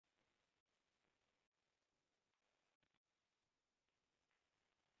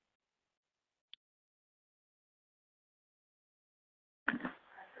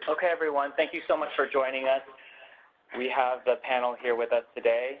Okay, everyone, thank you so much for joining us. We have the panel here with us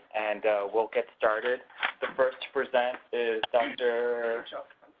today, and we'll get started. The first to present is Dr.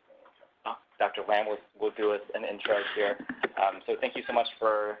 Lamb will do us an intro here. So thank you so much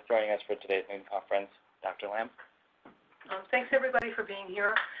for joining us for today's noon conference. Dr. Lamb. Thanks, everybody, for being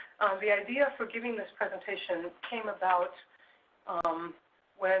here. The idea for giving this presentation came about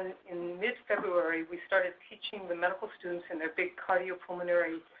when in mid-February we started teaching the medical students in their big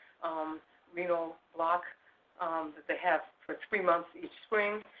cardiopulmonary renal block that they have for 3 months each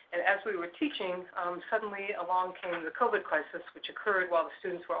spring. And as we were teaching, suddenly along came the COVID crisis, which occurred while the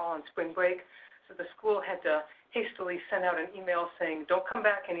students were all on spring break. So the school had to hastily send out an email saying, don't come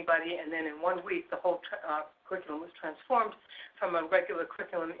back, anybody. And then in 1 week, the whole curriculum was transformed from a regular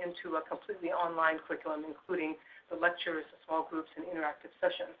curriculum into a completely online curriculum, including the lectures, the small groups, and interactive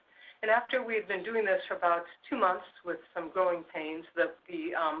sessions. And after we had been doing this for about 2 months with some growing pains, the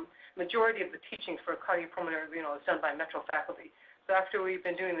majority of the teaching for cardiopulmonary renal is done by Metro faculty. So after we've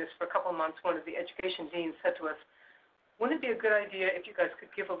been doing this for a couple of months, one of the education deans said to us, wouldn't it be a good idea if you guys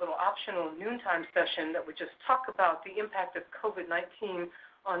could give a little optional noontime session that would just talk about the impact of COVID-19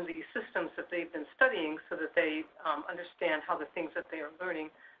 on the systems that they've been studying so that they understand how the things that they are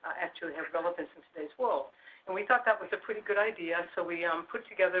learning actually have relevance in today's world. And we thought that was a pretty good idea, so we put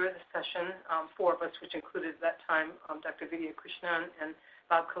together the session, 4 of us, which included at that time Dr. Vidya Krishnan and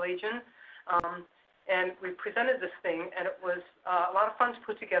Bob Kalajian. And we presented this thing, and it was a lot of fun to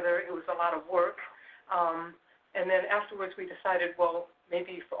put together. It was a lot of work. And then afterwards we decided, well,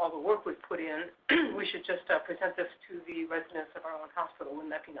 maybe for all the work we've put in, we should just present this to the residents of our own hospital. Wouldn't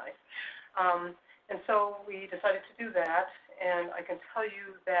that be nice? And so we decided to do that, and I can tell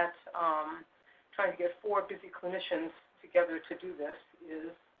you that trying to get 4 busy clinicians together to do this is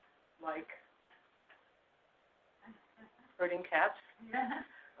like herding cats,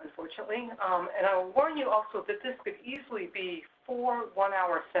 unfortunately. And I'll warn you also that this could easily be 4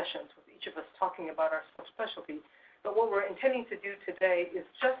 one-hour sessions with each of us talking about our subspecialty. But what we're intending to do today is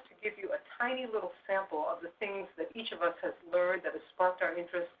just to give you a tiny little sample of the things that each of us has learned that has sparked our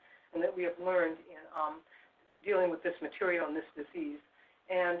interest and that we have learned in dealing with this material and this disease.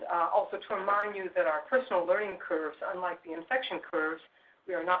 And also to remind you that our personal learning curves, unlike the infection curves,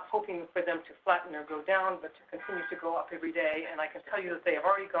 we are not hoping for them to flatten or go down, but to continue to go up every day. And I can tell you that they have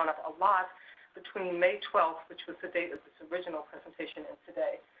already gone up a lot between May 12th, which was the date of this original presentation, and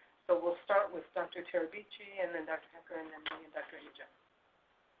today. So we'll start with Dr. Terabici, and then Dr. Hecker, and then me and Dr. Anuja.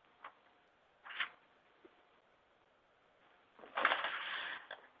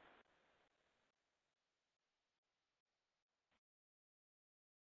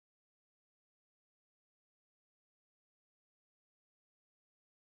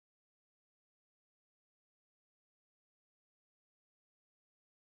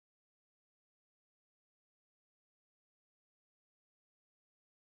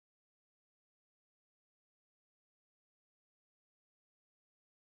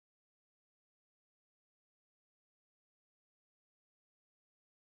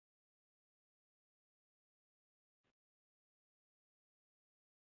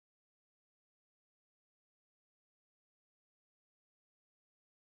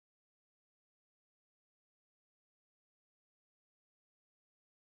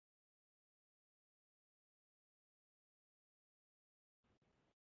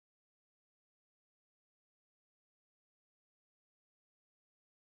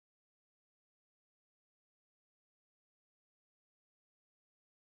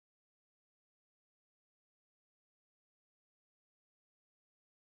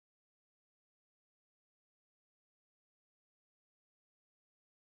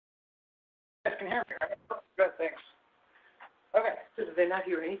 You guys can hear me, right? Good, thanks. Okay. So did they not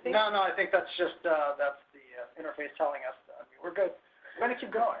hear anything? No, I think that's just that's the interface telling us that we're good. We're going to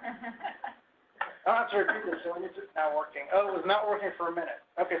keep going. I don't have to repeat this, so it's now working. Oh, it was not working for a minute.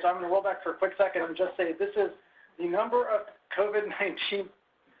 Okay, so I'm going to roll back for a quick second and just say this is the number of COVID-19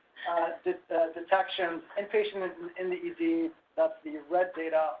 detections, inpatient in the ED. That's the red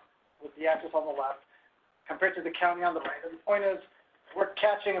data with the axis on the left, compared to the county on the right. And the point is, we're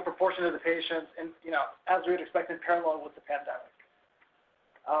catching a proportion of the patients, and as we would expect, in parallel with the pandemic.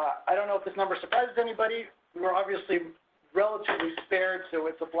 I don't know if this number surprises anybody. We were obviously relatively spared,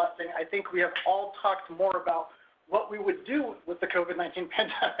 so it's a blessing. I think we have all talked more about what we would do with the COVID-19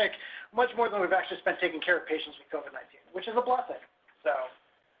 pandemic, much more than we've actually spent taking care of patients with COVID-19, which is a blessing. So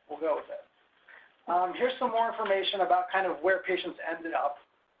we'll go with it. Here's some more information about kind of where patients ended up.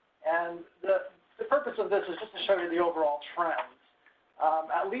 And the purpose of this is just to show you the overall trends.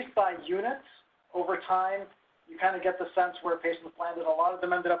 At least by units over time, you kind of get the sense where patients landed. A lot of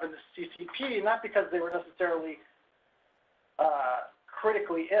them ended up in the CCP, not because they were necessarily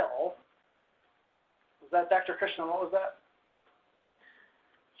critically ill. Was that Dr. Krishnan? What was that?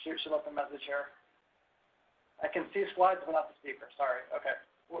 She left a message here. I can see slides, but not the speaker. Sorry. Okay.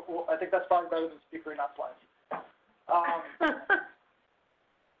 Well, I think that's probably better than speaker, not slides.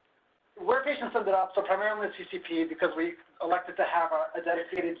 Where patients ended up, so primarily the CCP, because we elected to have a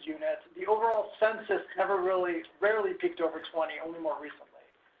dedicated unit. The overall census rarely peaked over 20, only more recently.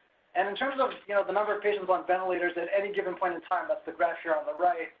 And in terms of, the number of patients on ventilators at any given point in time, that's the graph here on the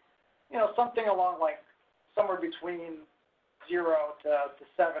right, something along like somewhere between 0 to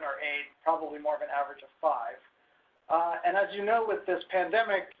 7 or 8, probably more of an average of 5. And as you know, with this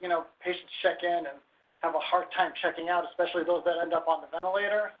pandemic, patients check in and have a hard time checking out, especially those that end up on the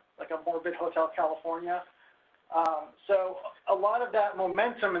ventilator, like a morbid Hotel California. So a lot of that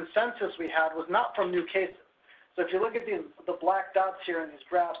momentum and census we had was not from new cases. So if you look at the black dots here in these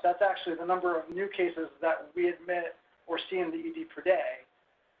graphs, that's actually the number of new cases that we admit or see in the ED per day.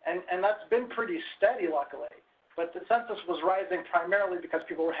 And that's been pretty steady, luckily. But the census was rising primarily because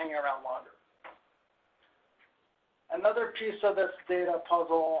people were hanging around longer. Another piece of this data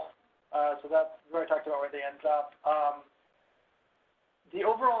puzzle, so that's where I talked about where they end up. The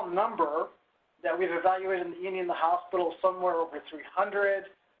overall number that we've evaluated in the ED in the hospital is somewhere over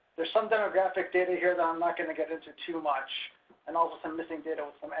 300. There's some demographic data here that I'm not going to get into too much, and also some missing data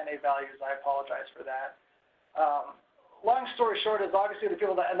with some NA values. I apologize for that. Long story short is obviously the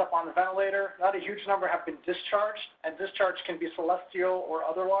people that end up on the ventilator, not a huge number have been discharged, and discharge can be celestial or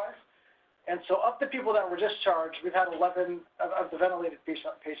otherwise. And so of the people that were discharged, we've had 11, of the ventilated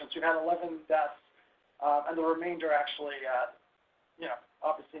patients, we've had 11 deaths, and the remainder actually,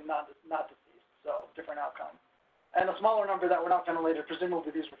 obviously not deceased, so different outcome. And a smaller number that were not ventilated,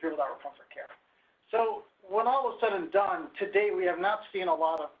 presumably these were people that were comfort care. So when all is said and done, to date we have not seen a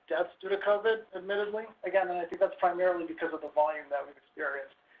lot of deaths due to COVID, admittedly. Again, and I think that's primarily because of the volume that we've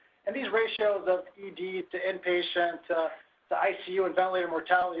experienced. And these ratios of ED to inpatient to ICU and ventilator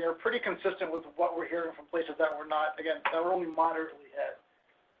mortality are pretty consistent with what we're hearing from places that were not, again, that were only moderately hit.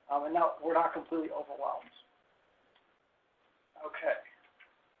 And now we're not completely overwhelmed. Okay.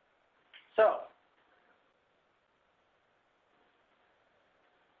 So,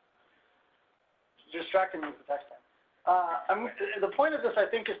 distracting me with the text time. The point of this, I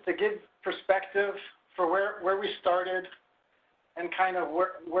think, is to give perspective for where we started and kind of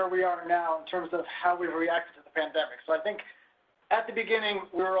where we are now in terms of how we've reacted to the pandemic. So I think at the beginning,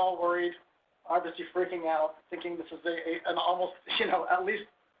 we were all worried, obviously freaking out, thinking this is an almost, at least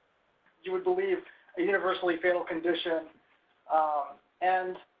you would believe, a universally fatal condition.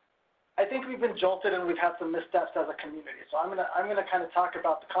 And I think we've been jolted and we've had some missteps as a community. So I'm gonna kind of talk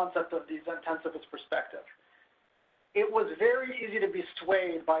about the concept of these intensivist perspective. It was very easy to be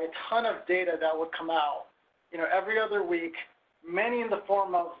swayed by a ton of data that would come out, every other week, many in the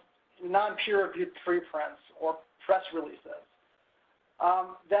form of non-peer-reviewed preprints or press releases,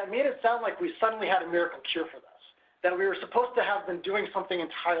 that made it sound like we suddenly had a miracle cure for this, that we were supposed to have been doing something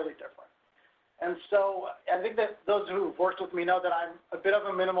entirely different. And so I think that those who've worked with me know that I'm a bit of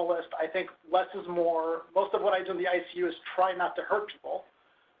a minimalist. I think less is more. Most of what I do in the ICU is try not to hurt people,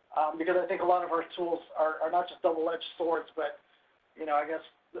 because I think a lot of our tools are not just double-edged swords, but, I guess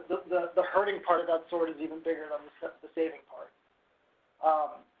the hurting part of that sword is even bigger than the saving part.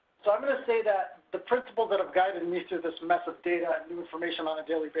 So I'm going to say that the principles that have guided me through this mess of data and new information on a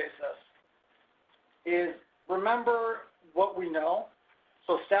daily basis is remember what we know.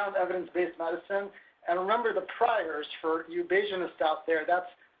 So sound evidence-based medicine, and remember the priors for you Bayesianists out there, that's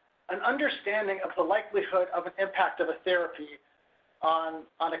an understanding of the likelihood of an impact of a therapy on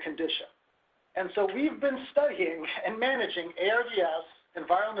a condition. And so we've been studying and managing ARDS and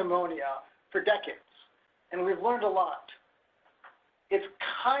viral pneumonia for decades, and we've learned a lot. It's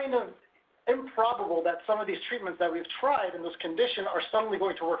kind of improbable that some of these treatments that we've tried in this condition are suddenly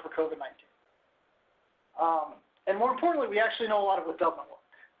going to work for COVID-19. And more importantly, we actually know a lot of what doesn't work.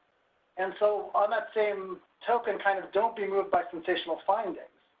 And so on that same token, kind of don't be moved by sensational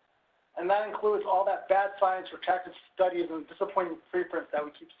findings. And that includes all that bad science, retracted studies, and disappointing preprints that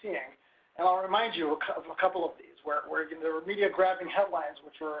we keep seeing. And I'll remind you of a couple of these where there were media-grabbing headlines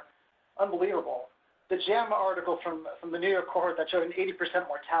which were unbelievable. The JAMA article from the New York cohort that showed an 80%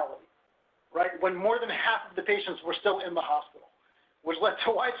 mortality, right, when more than half of the patients were still in the hospital, which led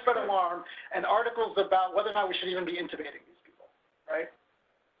to widespread alarm and articles about whether or not we should even be intubating these people, right?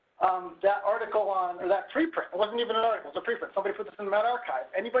 That article or that preprint, it wasn't even an article, it was a preprint. Somebody put this in the medRxiv.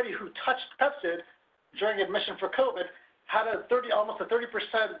 Anybody who touched Pepcid during admission for COVID had almost a 30%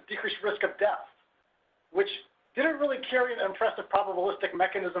 decreased risk of death, which didn't really carry an impressive probabilistic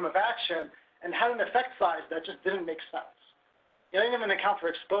mechanism of action and had an effect size that just didn't make sense. You didn't even account for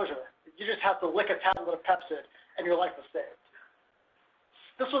exposure. You just have to lick a tablet of Pepcid and your life was saved.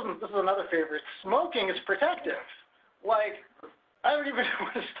 This is another favorite. Smoking is protective. Like, I don't even know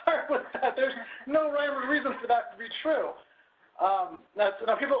where to start with that. There's no rhyme or reason for that to be true.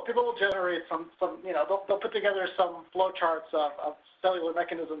 Now people will generate some they'll put together some flowcharts of cellular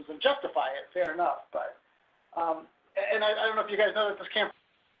mechanisms and justify it. Fair enough, but and I don't know if you guys know that this came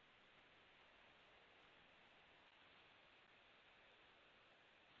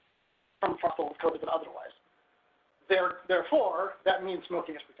from frontal COVID and otherwise. Therefore, that means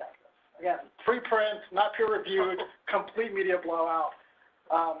smoking is protective. Again, preprint, not peer-reviewed, complete media blowout.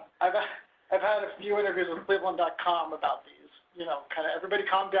 I've had a few interviews with Cleveland.com about these. Kind of everybody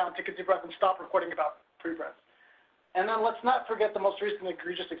calm down, take a deep breath, and stop recording about preprints. And then let's not forget the most recent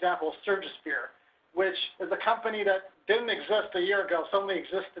egregious example, Surgisphere, which is a company that didn't exist a year ago, suddenly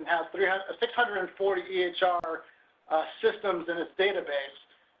exists and has 640 EHR systems in its database,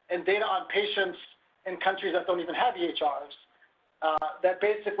 and data on patients in countries that don't even have EHRs that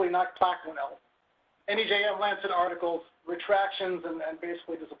basically knock Plaquenil ill. NEJM Lancet articles, retractions, and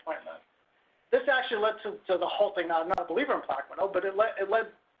basically disappointment. This actually led to the whole thing. Now, I'm not a believer in Plaquenil, but it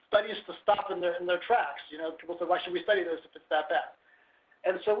led studies to stop in their tracks. People said, why should we study this if it's that bad?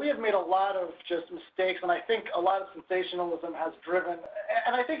 And so we have made a lot of just mistakes, and I think a lot of sensationalism has driven,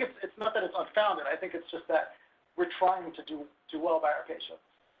 and I think it's not that it's unfounded. I think it's just that we're trying to do well by our patients.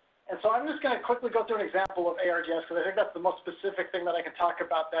 And so I'm just going to quickly go through an example of ARDS because I think that's the most specific thing that I can talk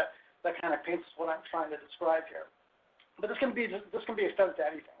about that kind of paints what I'm trying to describe here. But this can be extended to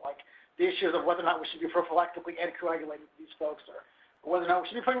anything, like the issues of whether or not we should be prophylactically anticoagulating these folks, or whether or not we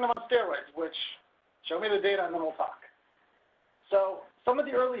should be putting them on steroids, which show me the data and then we'll talk. So some of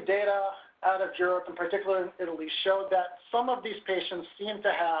the early data out of Europe, in particular in Italy, showed that some of these patients seem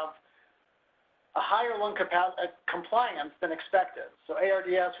to have a higher lung compliance than expected. So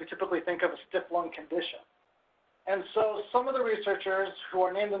ARDS, we typically think of a stiff lung condition. And so some of the researchers who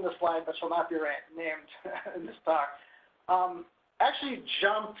are named in the slide but shall not be named in this talk actually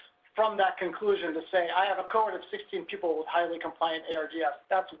jumped from that conclusion to say, I have a cohort of 16 people with highly compliant ARDS.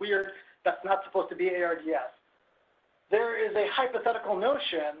 That's weird. That's not supposed to be ARDS. There is a hypothetical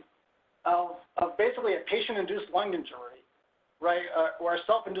notion of basically a patient-induced lung injury, right, or a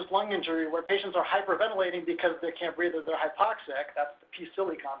self-induced lung injury where patients are hyperventilating because they can't breathe or they're hypoxic. That's the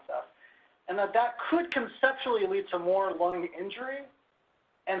P-silly concept. And that could conceptually lead to more lung injury.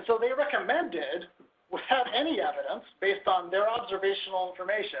 And so they recommended, without any evidence, based on their observational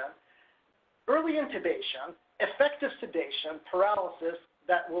information, early intubation, effective sedation, paralysis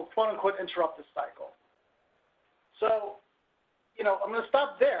that will quote-unquote interrupt the cycle. So, I'm going to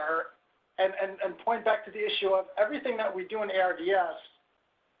stop there and point back to the issue of everything that we do in ARDS,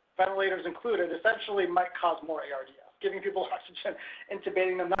 ventilators included, essentially might cause more ARDS. Giving people oxygen,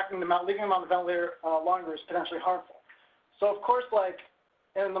 intubating them, knocking them out, leaving them on the ventilator longer is potentially harmful. So of course, like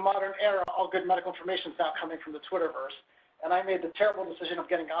in the modern era, all good medical information is now coming from the Twitterverse. And I made the terrible decision of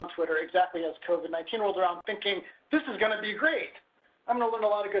getting on Twitter exactly as COVID-19 rolled around, thinking, this is going to be great. I'm going to learn a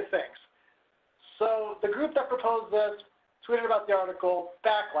lot of good things. So the group that proposed this tweeted about the article,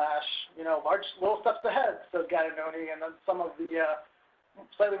 backlash, large little steps ahead, says Gattinoni, and then some of the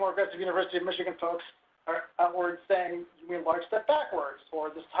slightly more aggressive University of Michigan folks are outward saying, you mean large step backwards, or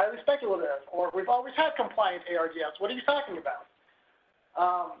this is highly speculative, or we've always had compliant ARDS. What are you talking about?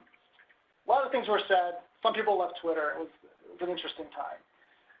 A lot of things were said. Some people left Twitter. It was an interesting time.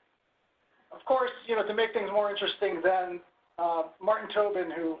 Of course, to make things more interesting, then Martin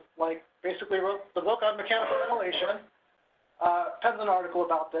Tobin, who basically wrote the book on mechanical ventilation, pens an article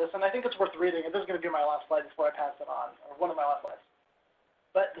about this, and I think it's worth reading. And this is going to be my last slide before I pass it on, or one of my last slides.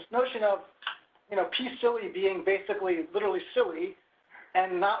 But this notion of P-silly being basically literally silly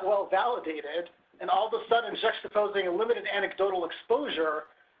and not well validated, and all of a sudden juxtaposing a limited anecdotal exposure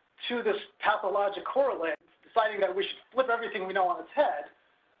to this pathologic correlate, deciding that we should flip everything we know on its head.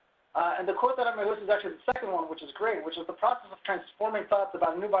 And the quote that I'm going to list is actually the second one, which is great, which is the process of transforming thoughts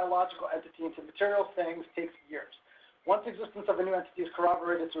about a new biological entity into material things takes years. Once the existence of a new entity is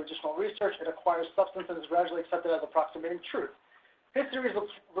corroborated through additional research, it acquires substance and is gradually accepted as approximating truth. History is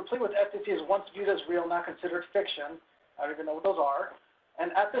replete with entities once viewed as real, now considered fiction. I don't even know what those are.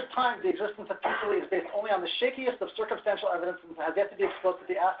 And at this time, the existence of P-silly is based only on the shakiest of circumstantial evidence and has yet to be exposed to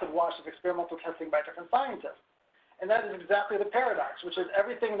the acid wash of experimental testing by different scientists. And that is exactly the paradox, which is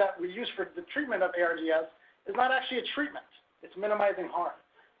everything that we use for the treatment of ARDS is not actually a treatment. It's minimizing harm.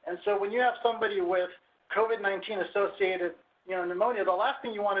 And so when you have somebody with COVID-19 associated pneumonia, the last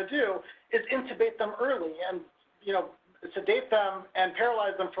thing you want to do is intubate them early and sedate them and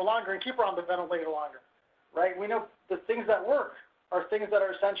paralyze them for longer and keep her on the ventilator longer, right? We know the things that work are things that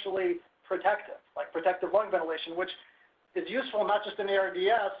are essentially protective, like protective lung ventilation, which is useful not just in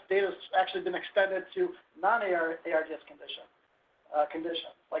ARDS. Data's actually been extended to non-ARDS conditions,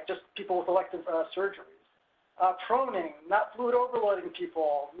 like just people with elective surgeries. Proning, not fluid overloading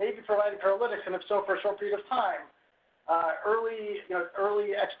people, maybe providing paralytics, and if so, for a short period of time. Early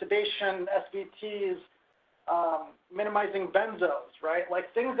extubation, SVTs, minimizing benzos, right?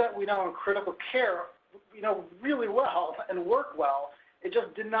 Like things that we know in critical care, really well and work well. It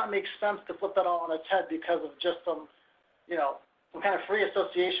just did not make sense to flip that all on its head because of just some kind of free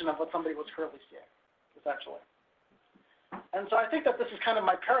association of what somebody was currently seeing, essentially. And so I think that this is kind of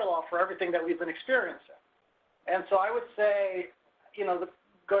my parallel for everything that we've been experiencing. And so I would say,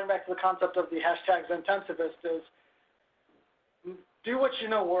 going back to the concept of the hashtag Zentensivist is do what you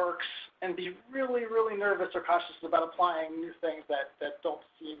know works and be really, really nervous or cautious about applying new things that don't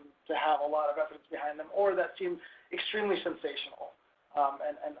seem to have a lot of evidence behind them or that seem extremely sensational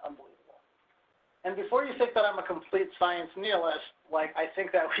and unbelievable. And before you think that I'm a complete science nihilist, I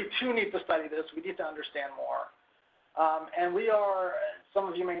think that we do need to study this. We need to understand more. And we are, some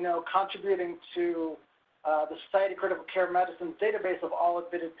of you may know, contributing to the Society of Critical Care Medicine's database of all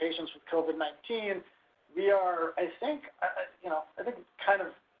admitted patients with COVID-19. We are, I think kind of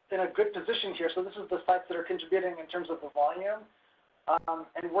in a good position here. So this is the sites that are contributing in terms of the volume.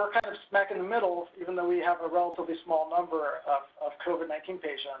 And we're kind of smack in the middle, even though we have a relatively small number of COVID-19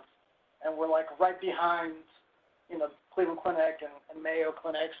 patients. And we're right behind, Cleveland Clinic and Mayo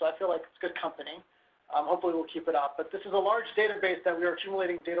Clinic. So I feel like it's good company. Hopefully we'll keep it up. But this is a large database that we are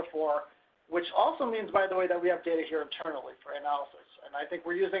accumulating data for, which also means, by the way, that we have data here internally for analysis. And I think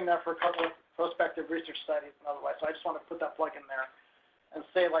we're using that for a couple of prospective research studies and otherwise. So I just want to put that plug in there and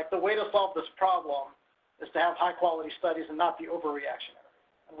say, the way to solve this problem is to have high-quality studies and not be overreactionary.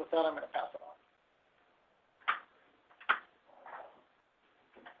 And with that, I'm going to pass it on.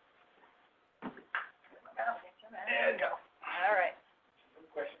 There you go. All right. Some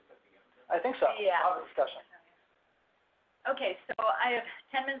questions at the end. I think so. Yeah. A lot of discussion. Okay, so I have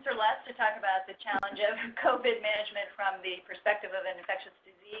 10 minutes or less to talk about the challenge of COVID management from the perspective of an infectious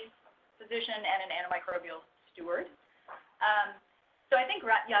disease physician and an antimicrobial steward. So I think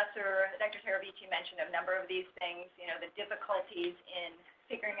Dr. Teravici mentioned a number of these things. The difficulties in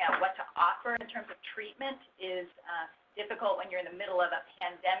figuring out what to offer in terms of treatment is difficult when you're in the middle of a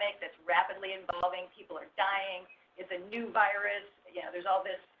pandemic that's rapidly evolving. People are dying. It's a new virus. There's all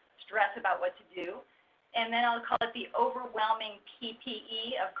this stress about what to do. And then I'll call it the overwhelming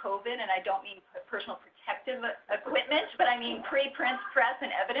PPE of COVID, and I don't mean personal protective equipment, but I mean preprint, press,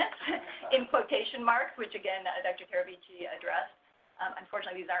 and evidence in quotation marks, which again, Dr. Teravici addressed.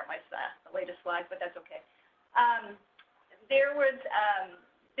 Unfortunately, these aren't my latest slides, but that's okay.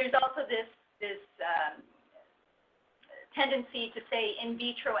 There's also this tendency to say in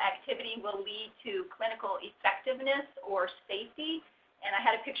vitro activity will lead to clinical effectiveness or safety. And I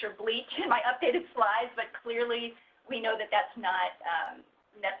had a picture of bleach in my updated slides, but clearly we know that that's not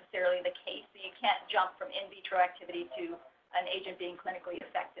necessarily the case. So you can't jump from in vitro activity to an agent being clinically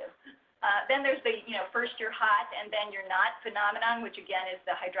effective. Then there's the first you're hot and then you're not phenomenon, which again is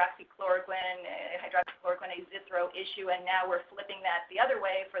the hydroxychloroquine azithro issue, and now we're flipping that the other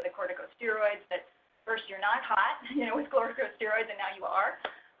way for the corticosteroids. That first you're not hot, with corticosteroids, and now you are.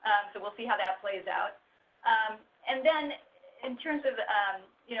 So we'll see how that plays out. And then in terms of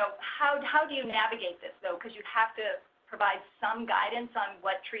how do you navigate this though? Because you have to provide some guidance on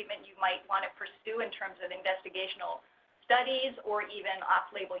what treatment you might want to pursue in terms of investigational studies or even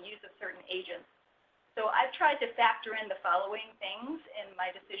off-label use of certain agents. So I've tried to factor in the following things in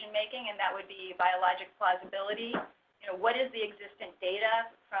my decision-making, and that would be biologic plausibility. What is the existent data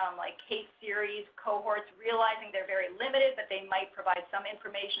from case series, cohorts, realizing they're very limited, but they might provide some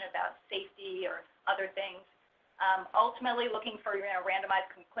information about safety or other things. Ultimately looking for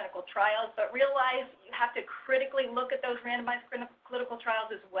randomized clinical trials, but realize you have to critically look at those randomized clinical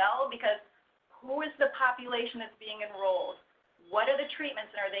trials as well, because who is the population that's being enrolled? What are the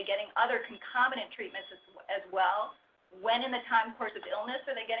treatments, and are they getting other concomitant treatments as well? When in the time course of illness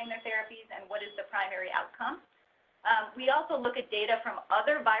are they getting their therapies, and what is the primary outcome? We also look at data from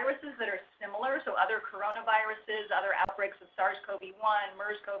other viruses that are similar, so other coronaviruses, other outbreaks of SARS-CoV-1,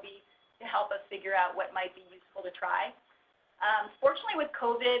 MERS-CoV, to help us figure out what might be useful to try. Fortunately, with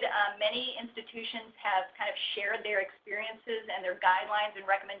COVID, many institutions have kind of shared their experiences and their guidelines and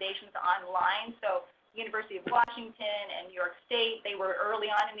recommendations online. So University of Washington and New York State, they were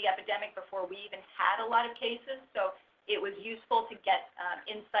early on in the epidemic before we even had a lot of cases. So it was useful to get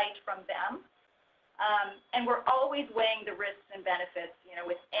insight from them. And we're always weighing the risks and benefits,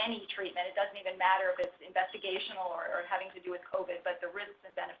 with any treatment. It doesn't even matter if it's investigational or having to do with COVID, but the risks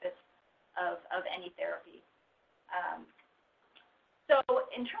and benefits of any therapy. So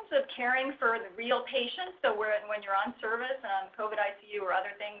in terms of caring for the real patients, so when you're on service, COVID ICU or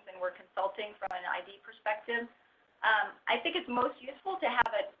other things, and we're consulting from an ID perspective, I think it's most useful to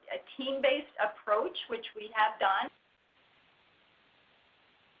have a team-based approach, which we have done.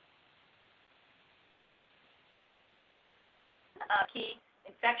 Key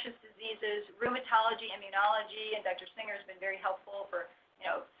infectious diseases, rheumatology, immunology, and Dr. Singer has been very helpful for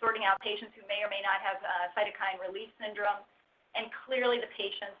sorting out patients who may or may not have cytokine release syndrome. And clearly the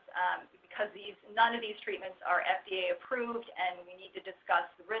patients, because none of these treatments are FDA approved, and we need to discuss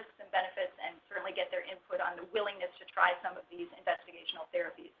the risks and benefits and certainly get their input on the willingness to try some of these investigational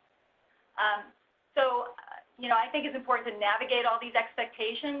therapies. I think it's important to navigate all these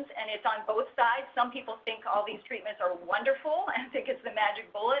expectations, and it's on both sides. Some people think all these treatments are wonderful and think it's the magic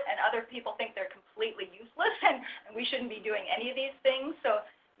bullet, and other people think they're completely useless and we shouldn't be doing any of these things. So,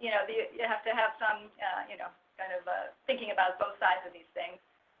 you have to have some, thinking about both sides of these things.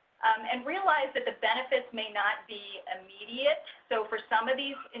 And realize that the benefits may not be immediate. So for some of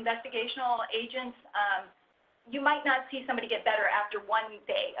these investigational agents, you might not see somebody get better after one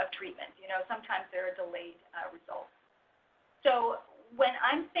day of treatment. Sometimes there are delayed results. So when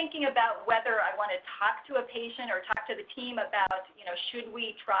I'm thinking about whether I want to talk to a patient or talk to the team about, should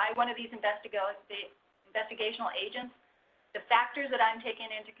we try one of these investigational agents, the factors that I'm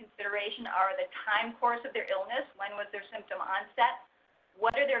taking into consideration are the time course of their illness. When was their symptom onset?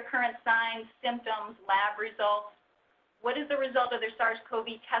 What are their current signs, symptoms, lab results? What is the result of their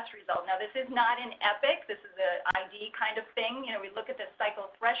SARS-CoV test result? Now, this is not an EPIC. This is an ID kind of thing. We look at the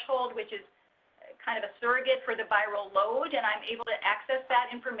cycle threshold, which is kind of a surrogate for the viral load, and I'm able to access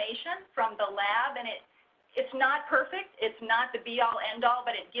that information from the lab. And it's not perfect. It's not the be-all, end-all,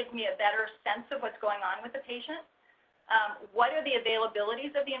 but it gives me a better sense of what's going on with the patient. What are the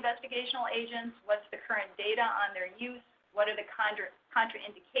availabilities of the investigational agents? What's the current data on their use? What are the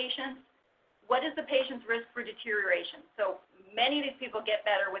contraindications? What is the patient's risk for deterioration? So many of these people get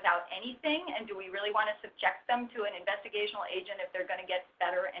better without anything, and do we really want to subject them to an investigational agent if they're going to get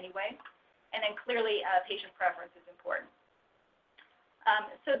better anyway? And then clearly, patient preference is important.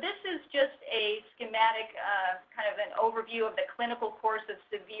 So this is just a schematic, kind of an overview of the clinical course of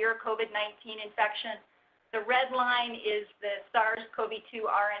severe COVID-19 infection. The red line is the SARS-CoV-2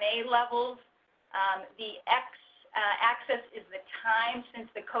 RNA levels. The x-axis is the time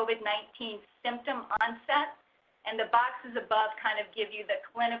since the COVID-19 symptom onset, and the boxes above kind of give you the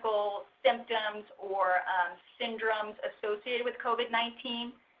clinical symptoms or syndromes associated with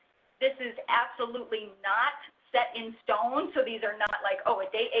COVID-19. This is absolutely not set in stone, so these are not like,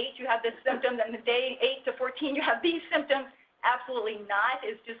 at day 8 you have this symptom, and the day 8 to 14 you have these symptoms. Absolutely not.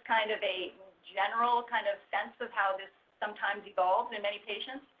 It's just kind of a general kind of sense of how this sometimes evolves in many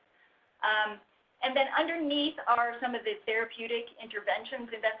patients. And then underneath are some of the therapeutic interventions,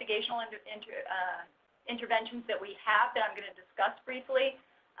 investigational interventions that we have that I'm going to discuss briefly.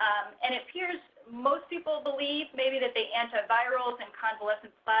 And it appears most people believe maybe that the antivirals and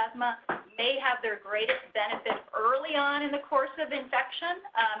convalescent plasma may have their greatest benefit early on in the course of infection,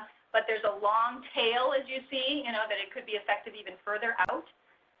 but there's a long tail, as you see, that it could be effective even further out.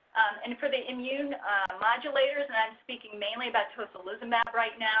 And for the immune modulators, and I'm speaking mainly about tocilizumab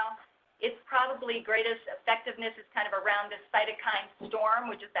right now, its probably greatest effectiveness is kind of around this cytokine storm,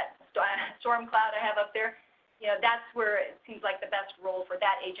 which is that storm cloud I have up there. That's where it seems like the best role for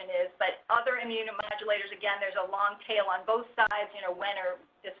that agent is. But other immunomodulators, again, there's a long tail on both sides, when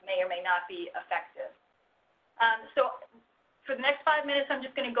this may or may not be effective. So for the next 5 minutes, I'm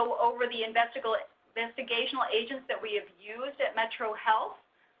just going to go over the investigational agents that we have used at Metro Health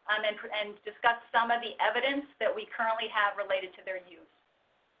and discuss some of the evidence that we currently have related to their use.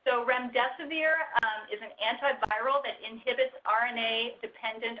 So remdesivir is an antiviral that inhibits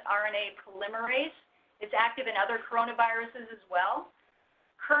RNA-dependent RNA polymerase. It's active in other coronaviruses as well.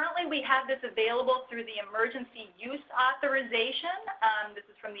 Currently, we have this available through the emergency use authorization. This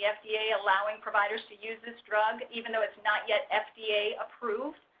is from the FDA allowing providers to use this drug, even though it's not yet FDA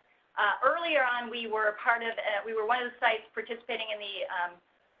approved. Earlier on, we were one of the sites participating in the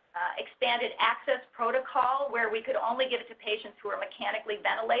expanded access protocol, where we could only give it to patients who are mechanically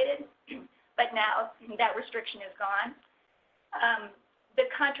ventilated, but now that restriction is gone. The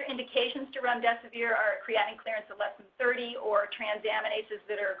contraindications to remdesivir are creatinine clearance of less than 30 or transaminases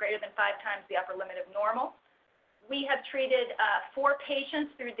that are greater than 5 times the upper limit of normal. We have treated 4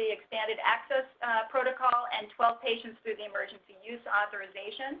 patients through the expanded access protocol and 12 patients through the emergency use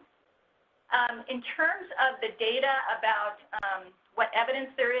authorization. In terms of the data about what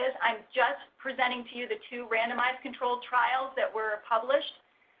evidence there is, I'm just presenting to you the two randomized controlled trials that were published.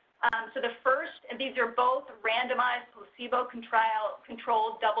 So the first, and these are both randomized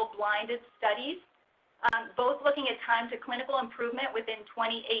placebo-controlled double-blinded studies, both looking at time to clinical improvement within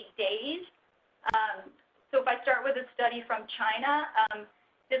 28 days. So if I start with a study from China,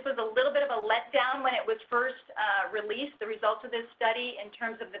 this was a little bit of a letdown when it was first released, the results of this study, in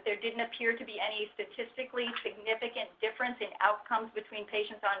terms of that there didn't appear to be any statistically significant difference in outcomes between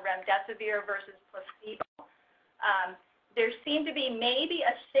patients on remdesivir versus placebo. There seemed to be maybe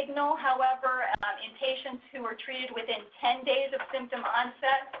a signal, however, in patients who were treated within 10 days of symptom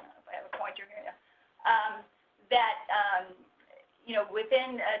onset. If I have a pointer here,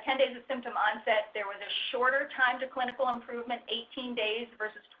 within 10 days of symptom onset, there was a shorter time to clinical improvement, 18 days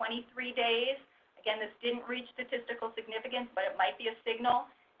versus 23 days. Again, this didn't reach statistical significance, but it might be a signal.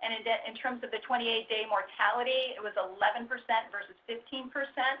 And in terms of the 28-day mortality, it was 11% versus 15%.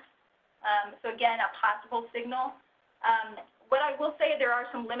 So again, a possible signal. What I will say, there are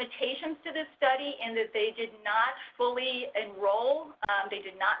some limitations to this study in that they did not fully enroll. They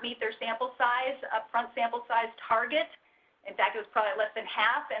did not meet their sample size, upfront sample size target. In fact, it was probably less than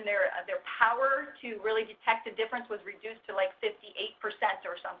half, and their power to really detect a difference was reduced to like 58%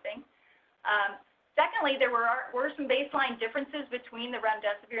 or something. Secondly, there were some baseline differences between the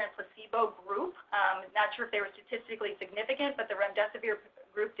remdesivir and placebo group. Not sure if they were statistically significant, but the remdesivir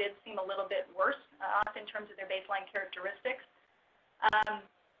group did seem a little bit worse off in terms of their baseline characteristics.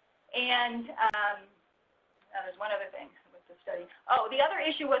 There's one other thing with the study. Oh, the other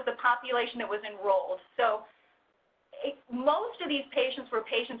issue was the population that was enrolled. So most of these patients were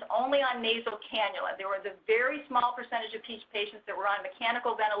patients only on nasal cannula. There was a very small percentage of patients that were on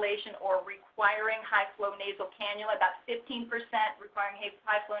mechanical ventilation or requiring high-flow nasal cannula, about 15% requiring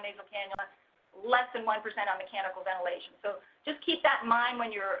high-flow nasal cannula, less than 1% on mechanical ventilation. So just keep that in mind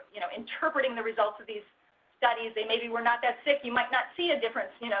when you're interpreting the results of these studies. They maybe were not that sick. You might not see a difference.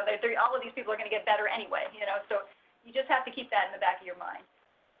 All of these people are going to get better anyway. So you just have to keep that in the back of your mind.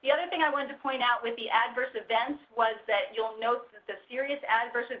 The other thing I wanted to point out with the adverse events was that you'll note that the serious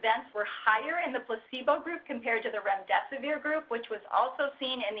adverse events were higher in the placebo group compared to the remdesivir group, which was also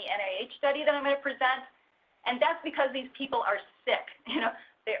seen in the NIH study that I'm going to present. And that's because these people are sick.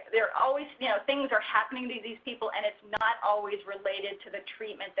 They're always, things are happening to these people, and it's not always related to the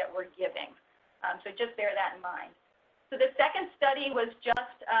treatment that we're giving. So just bear that in mind. So the second study was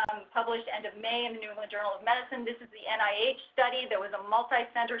just published end of May in the New England Journal of Medicine. This is the NIH study. There was a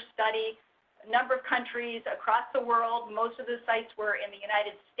multi-center study, a number of countries across the world. Most of the sites were in the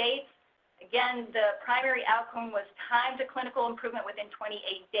United States. Again, the primary outcome was time to clinical improvement within 28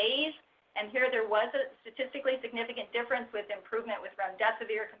 days. And here there was a statistically significant difference with improvement with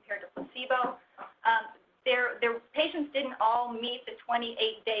remdesivir compared to placebo. Their patients didn't all meet the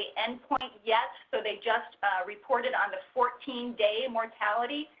 28-day endpoint yet, so they just reported on the 14-day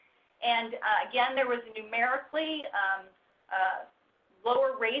mortality. And again, there was numerically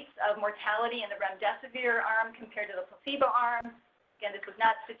lower rates of mortality in the remdesivir arm compared to the placebo arm. Again, this was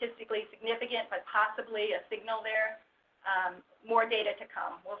not statistically significant, but possibly a signal there. More data to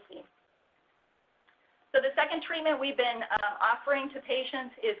come. We'll see. So the second treatment we've been offering to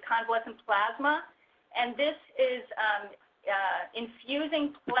patients is convalescent plasma. And this is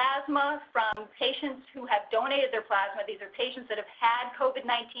infusing plasma from patients who have donated their plasma. These are patients that have had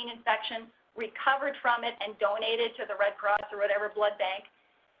COVID-19 infection, recovered from it, and donated to the Red Cross or whatever blood bank.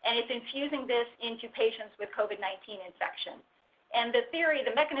 And it's infusing this into patients with COVID-19 infection. And the theory,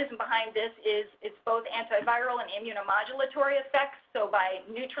 the mechanism behind this is it's both antiviral and immunomodulatory effects. So by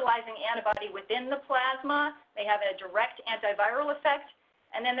neutralizing antibody within the plasma, they have a direct antiviral effect.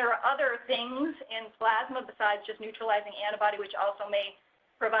 And then there are other things in plasma besides just neutralizing antibody, which also may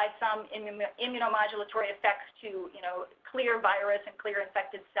provide some immunomodulatory effects to, clear virus and clear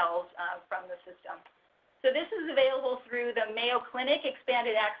infected cells from the system. So this is available through the Mayo Clinic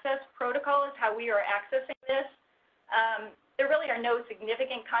Expanded Access Protocol is how we are accessing this. There really are no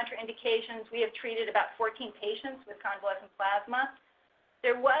significant contraindications. We have treated about 14 patients with convalescent plasma.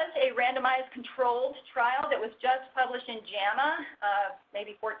 There was a randomized controlled trial that was just published in JAMA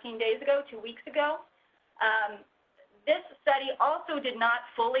maybe 14 days ago, 2 weeks ago. This study also did not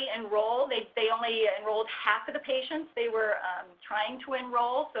fully enroll. They only enrolled half of the patients they were trying to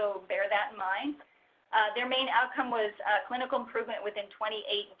enroll, so bear that in mind. Their main outcome was clinical improvement within 28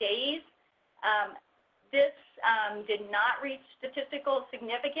 days. This did not reach statistical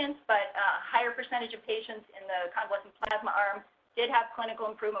significance, but a higher percentage of patients in the convalescent plasma arm did have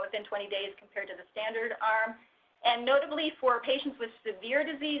clinical improvement within 20 days compared to the standard arm. And notably for patients with severe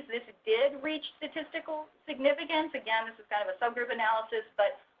disease, this did reach statistical significance. Again, this is kind of a subgroup analysis,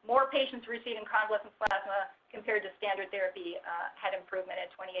 but more patients receiving convalescent plasma compared to standard therapy had improvement at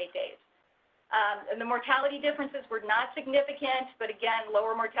 28 days. And the mortality differences were not significant, but again,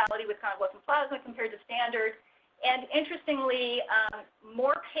 lower mortality with convalescent plasma compared to standard. And interestingly,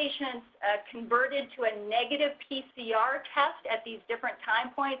 more patients converted to a negative PCR test at these different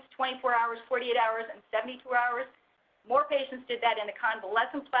time points, 24 hours, 48 hours, and 72 hours. More patients did that in the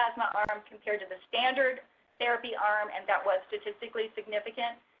convalescent plasma arm compared to the standard therapy arm, and that was statistically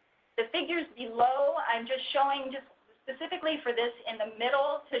significant. The figures below, I'm just showing just specifically for this in the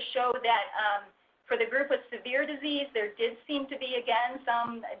middle to show that for the group with severe disease, there did seem to be, again,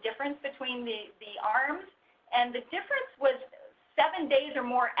 some difference between the arms. And the difference was 7 days or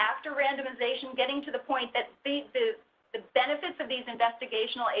more after randomization, getting to the point that the benefits of these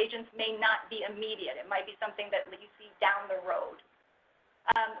investigational agents may not be immediate. It might be something that you see down the road.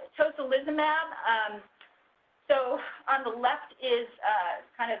 Tocilizumab, so on the left is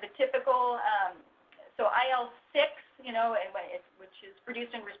kind of the typical, so IL-6, which is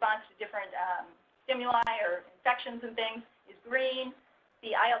produced in response to different stimuli or infections and things, is green.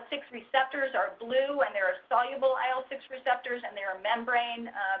 The IL-6 receptors are blue, and there are soluble IL-6 receptors, and there are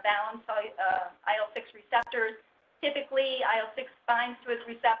membrane-bound IL-6 receptors. Typically, IL-6 binds to its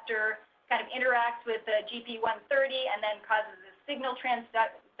receptor, kind of interacts with the GP130, and then causes a signal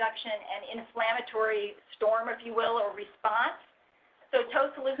transduction and inflammatory storm, if you will, or response. So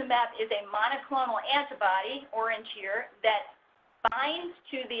tocilizumab is a monoclonal antibody, orange here, that binds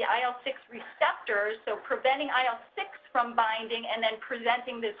to the IL-6 receptors, so preventing IL-6 from binding and then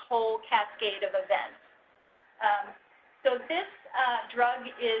presenting this whole cascade of events. So this drug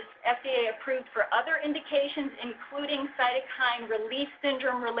is FDA approved for other indications, including cytokine release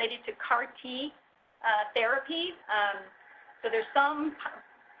syndrome related to CAR-T therapy. So there's some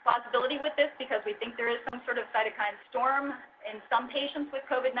plausibility with this because we think there is some sort of cytokine storm in some patients with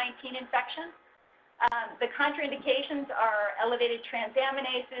COVID-19 infection. The contraindications are elevated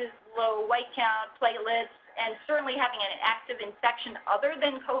transaminases, low white count, platelets, and certainly having an active infection other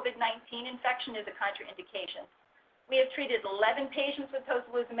than COVID-19 infection is a contraindication. We have treated 11 patients with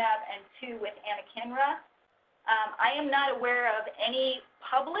tocilizumab and 2 with anakinra. I am not aware of any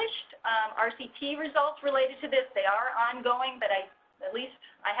published RCT results related to this. They are ongoing, but at least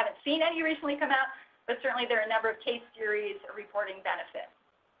I haven't seen any recently come out, but certainly there are a number of case series reporting benefit.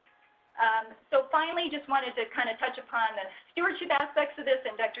 So finally, just wanted to kind of touch upon the stewardship aspects of this,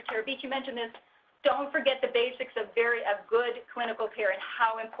 and Dr. Terabici mentioned this. Don't forget the basics of good clinical care and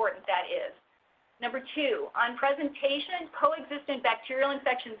how important that is. Number 2, on presentation, coexistent bacterial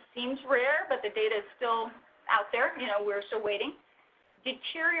infection seems rare, but the data is still out there. We're still waiting.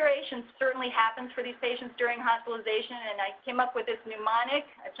 Deterioration certainly happens for these patients during hospitalization, and I came up with this mnemonic.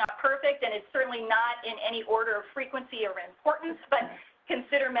 It's not perfect, and it's certainly not in any order of frequency or importance, but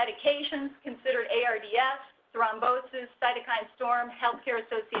consider medications, consider ARDS, thrombosis, cytokine storm,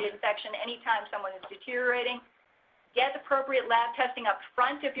 healthcare-associated infection anytime someone is deteriorating. Get appropriate lab testing up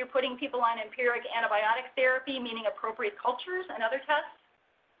front if you're putting people on empiric antibiotic therapy, meaning appropriate cultures and other tests.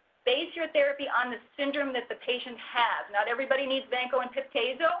 Base your therapy on the syndrome that the patient has. Not everybody needs vanco and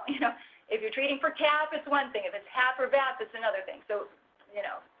pip/tazo. If you're treating for CAP, it's one thing. If it's HAP or VAP, it's another thing. So,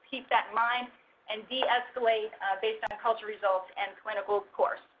 keep that in mind and de-escalate based on culture results and clinical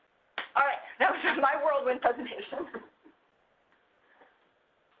course. All right, that was my whirlwind presentation.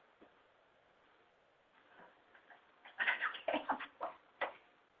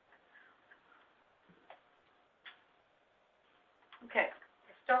 Okay,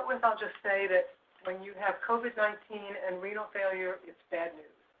 to start with, I'll just say that when you have COVID-19 and renal failure, it's bad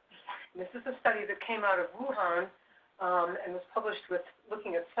news. And this is a study that came out of Wuhan and was published with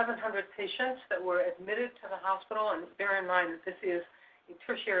looking at 700 patients that were admitted to the hospital. And bear in mind that this is a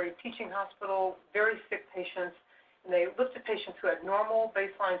tertiary teaching hospital, very sick patients. And they looked at patients who had normal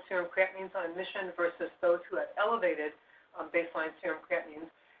baseline serum creatinines on admission versus those who had elevated baseline serum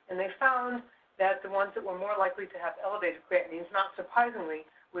creatinines. And they found that the ones that were more likely to have elevated creatinines, not surprisingly,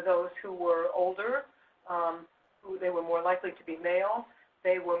 were those who were older, they were more likely to be male,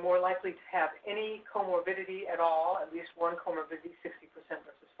 they were more likely to have any comorbidity at all, at least one comorbidity, 60%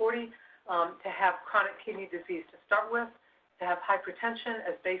 versus 40, to have chronic kidney disease to start with, to have hypertension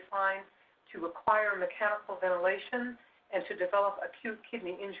as baseline, to require mechanical ventilation, and to develop acute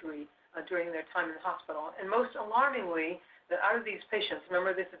kidney injury during their time in the hospital. And most alarmingly, that out of these patients,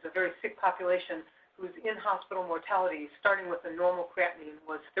 remember this is a very sick population whose in-hospital mortality, starting with a normal creatinine,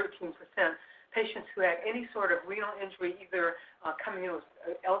 was 13%. patients who had any sort of renal injury, either coming in with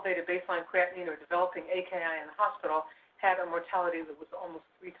elevated baseline creatinine or developing AKI in the hospital, had a mortality that was almost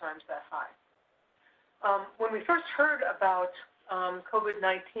 3 times that high. When we first heard about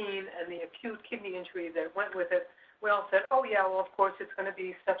COVID-19 and the acute kidney injury that went with it, we all said, oh yeah, well of course it's going to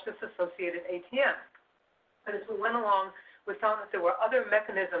be sepsis-associated ATM. And as we went along, we found that there were other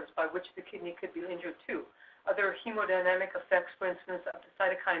mechanisms by which the kidney could be injured too. Other hemodynamic effects, for instance, of the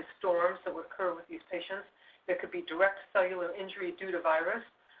cytokine storms that would occur with these patients. There could be direct cellular injury due to virus.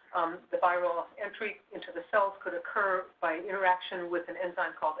 The viral entry into the cells could occur by interaction with an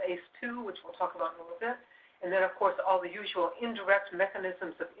enzyme called ACE2, which we'll talk about in a little bit. And then, of course, all the usual indirect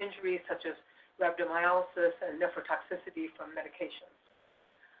mechanisms of injury, such as rhabdomyolysis and nephrotoxicity from medications.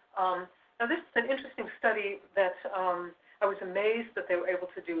 Now, this is an interesting study that I was amazed that they were able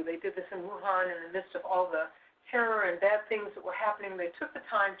to do. They did this in Wuhan in the midst of all the terror and bad things that were happening. They took the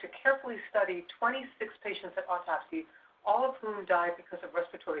time to carefully study 26 patients at autopsy, all of whom died because of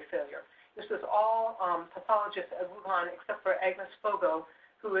respiratory failure. This was all pathologists at Wuhan, except for Agnes Fogo,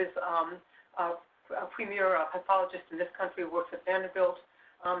 who is a premier pathologist in this country, works at Vanderbilt.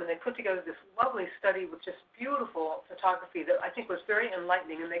 And they put together this lovely study with just beautiful photography that I think was very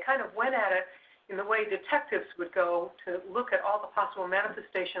enlightening. And they kind of went at it in the way detectives would go to look at all the possible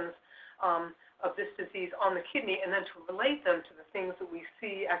manifestations of this disease on the kidney and then to relate them to the things that we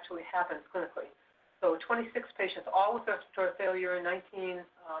see actually happen clinically. So 26 patients, all with respiratory failure, 19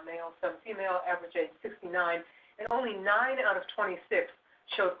 male, 7 female, average age 69, and only 9 out of 26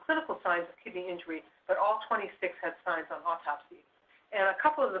 showed clinical signs of kidney injury, but all 26 had signs on autopsy. And a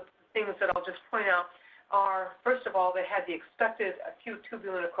couple of the things that I'll just point out are, first of all, they had the expected acute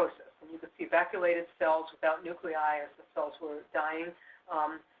tubular necrosis. And you could see vacuolated cells without nuclei as the cells were dying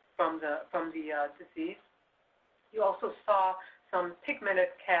from the disease. You also saw some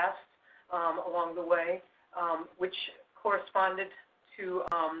pigmented casts along the way, which corresponded to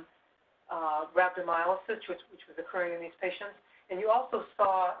rhabdomyolysis, which was occurring in these patients. And you also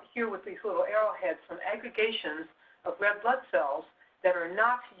saw here with these little arrowheads some aggregations of red blood cells that are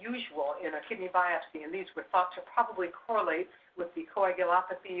not usual in a kidney biopsy, and these were thought to probably correlate with the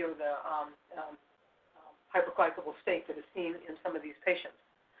coagulopathy or the hypercoagulable state that is seen in some of these patients.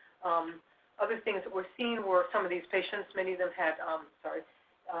 Other things that were seen were some of these patients, many of them had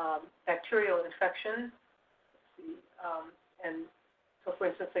bacterial infection. And so, for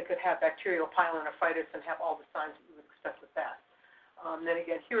instance, they could have bacterial pyelonephritis and have all the signs that you would expect with that. Then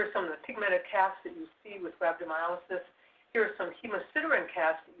again, here are some of the pigmented casts that you see with rhabdomyolysis. Here are some hemosiderin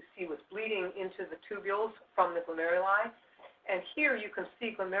casts that you see with bleeding into the tubules from the glomeruli. And here you can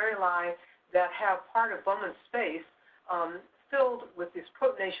see glomeruli that have part of Bowman's space filled with this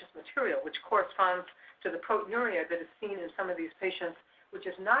proteinaceous material, which corresponds to the proteinuria that is seen in some of these patients, which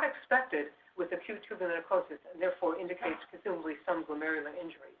is not expected with acute tubular necrosis and therefore indicates presumably some glomerular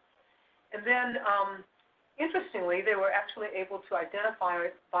injury. And then, interestingly, they were actually able to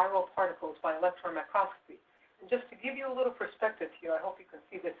identify viral particles by electron microscopy. And just to give you a little perspective here, I hope you can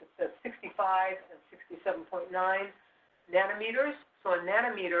see this, it says 65 and 67.9 nanometers. So a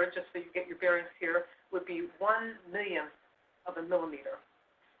nanometer, just so you get your bearings here, would be 1/1,000,000th of a millimeter.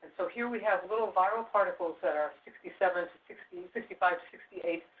 And so here we have little viral particles that are 65 to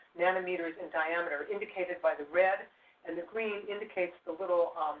 68 nanometers in diameter, indicated by the red, and the green indicates the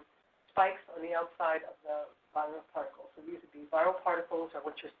little spikes on the outside of the viral particles. So these would be viral particles, or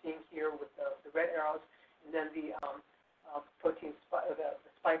what you're seeing here with the red arrows, and then the protein the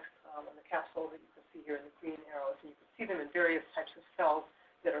spikes on the capsule that you can see here in the green arrows, and you can see them in various types of cells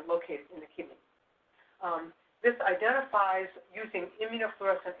that are located in the kidney. This identifies, using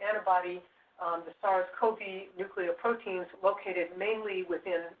immunofluorescent antibody, the SARS-CoV nucleoproteins located mainly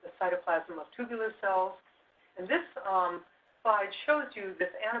within the cytoplasm of tubular cells. And this slide shows you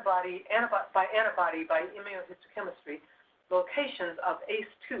this by immunohistochemistry, locations of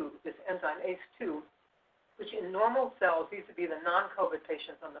ACE2, this enzyme ACE2, which in normal cells, these would be the non-COVID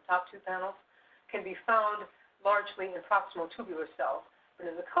patients on the top 2 panels, can be found largely in proximal tubular cells. But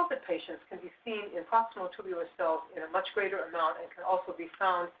in the COVID patients can be seen in proximal tubular cells in a much greater amount and can also be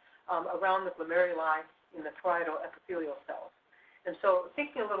found around the glomeruli in the parietal epithelial cells. And so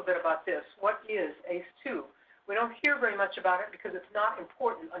thinking a little bit about this, what is ACE2? We don't hear very much about it because it's not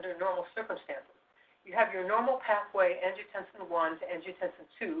important under normal circumstances. You have your normal pathway, angiotensin 1 to angiotensin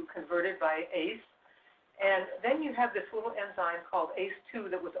 2, converted by ACE. And then you have this little enzyme called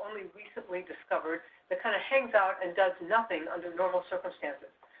ACE2 that was only recently discovered that kind of hangs out and does nothing under normal circumstances.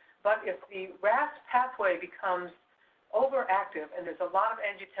 But if the RAS pathway becomes overactive and there's a lot of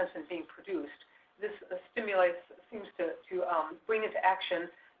angiotensin being produced, this seems to bring into action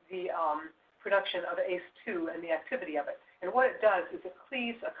the production of ACE2 and the activity of it. And what it does is it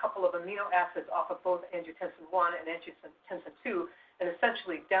cleaves a couple of amino acids off of both angiotensin 1 and angiotensin 2 and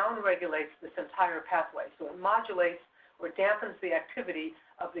essentially downregulates this entire pathway. So it modulates or dampens the activity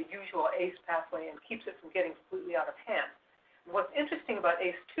of the usual ACE pathway and keeps it from getting completely out of hand. And what's interesting about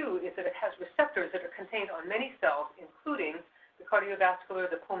ACE2 is that it has receptors that are contained on many cells, including the cardiovascular,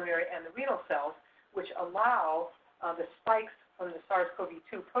 the pulmonary, and the renal cells, which allow the spikes from the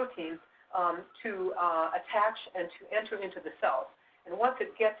SARS-CoV-2 protein to attach and to enter into the cells. And once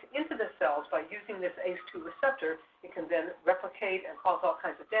it gets into the cells by using this ACE2 receptor, it can then replicate and cause all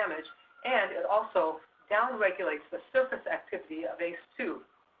kinds of damage, and it also downregulates the surface activity of ACE2.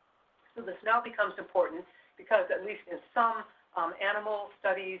 So this now becomes important because at least in some animal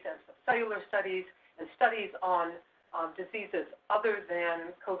studies and some cellular studies and studies on diseases other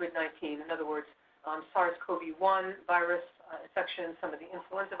than COVID-19, in other words, SARS-CoV-1 virus infection, some of the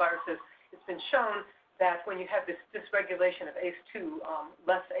influenza viruses, it's been shown that when you have this dysregulation of ACE2,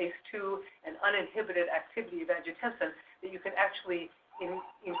 less ACE2 and uninhibited activity of angiotensin, that you can actually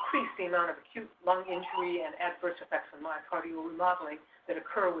increase the amount of acute lung injury and adverse effects on myocardial remodeling that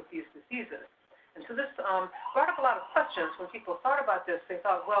occur with these diseases. And so this brought up a lot of questions. When people thought about this, they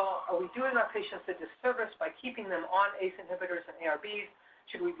thought, well, are we doing our patients a disservice by keeping them on ACE inhibitors and ARBs?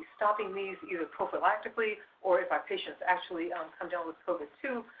 Should we be stopping these either prophylactically or if our patients actually come down with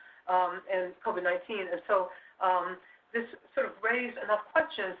COVID-2 and COVID-19? And so this sort of raised enough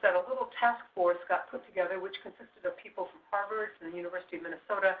questions that a little task force got put together, which consisted of people from Harvard and the University of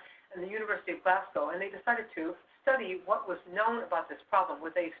Minnesota and the University of Glasgow, and they decided to study what was known about this problem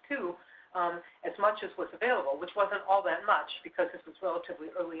with ACE2 as much as was available, which wasn't all that much because this was relatively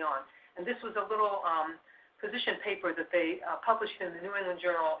early on. And this was a little position paper that they published in the New England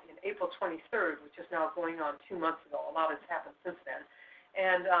Journal in April 23rd, which is now going on 2 months ago. A lot has happened since then.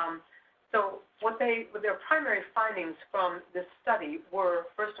 And so their primary findings from this study were,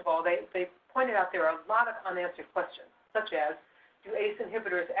 first of all, they pointed out there are a lot of unanswered questions, such as, do ACE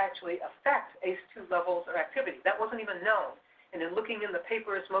inhibitors actually affect ACE2 levels or activity? That wasn't even known. And in looking in the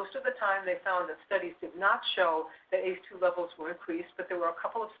papers, most of the time they found that studies did not show that ACE2 levels were increased, but there were a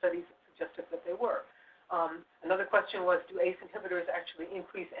couple of studies that suggested that they were. Another question was, do ACE inhibitors actually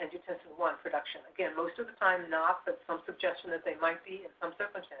increase angiotensin 1 production? Again, most of the time not, but some suggestion that they might be in some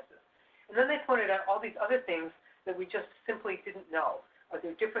circumstances. And then they pointed out all these other things that we just simply didn't know. Are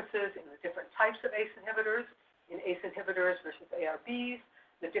there differences in the different types of ACE inhibitors, in ACE inhibitors versus ARBs,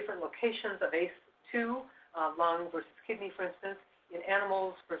 the different locations of ACE2, lung versus kidney, for instance, in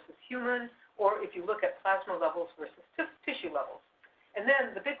animals versus humans, or if you look at plasma levels versus tissue levels. And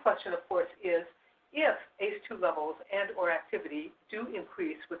then the big question, of course, is if ACE2 levels and or activity do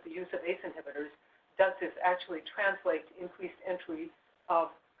increase with the use of ACE inhibitors, does this actually translate to increased entry of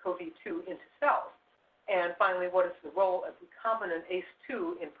CoV-2 into cells? And finally, what is the role of recombinant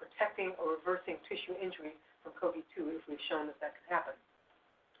ACE2 in protecting or reversing tissue injury from CoV-2 if we've shown that that can happen?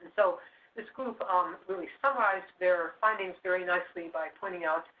 And so this group really summarized their findings very nicely by pointing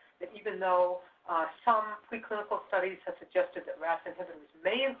out that even though some preclinical studies have suggested that RAS inhibitors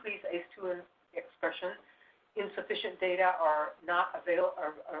may increase ACE2 expression, insufficient data are not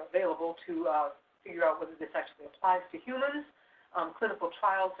available to figure out whether this actually applies to humans. Clinical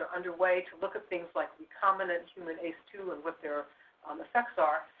trials are underway to look at things like recombinant human ACE2 and what their effects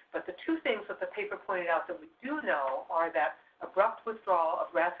are. But the two things that the paper pointed out that we do know are that abrupt withdrawal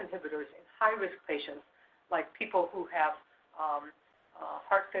of RAS inhibitors in high-risk patients, like people who have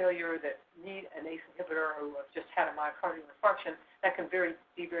heart failure that need an ACE inhibitor or who have just had a myocardial infarction, that can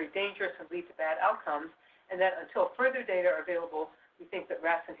be very dangerous and lead to bad outcomes. And that until further data are available, we think that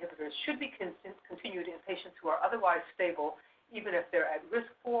RAS inhibitors should be continued in patients who are otherwise stable, even if they're at risk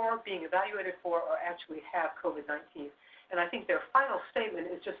for, being evaluated for, or actually have COVID-19. And I think their final statement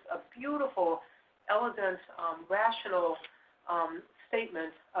is just a beautiful, elegant, rational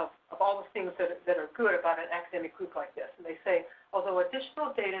statement of all the things that are good about an academic group like this. And they say, although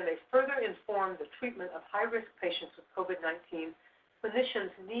additional data may further inform the treatment of high-risk patients with COVID-19,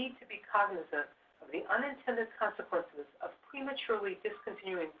 clinicians need to be cognizant of the unintended consequences of prematurely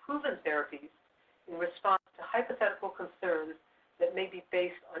discontinuing proven therapies in response to hypothetical concerns that may be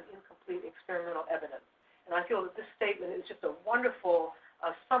based on incomplete experimental evidence. And I feel that this statement is just a wonderful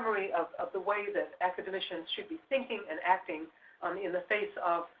summary of the way that academicians should be thinking and acting in the face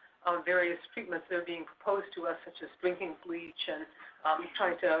of various treatments that are being proposed to us, such as drinking bleach and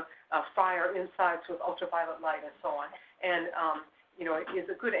trying to fry our insides with ultraviolet light and so on. And, it is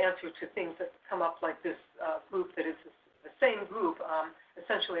a good answer to things that come up like this group that is the same group,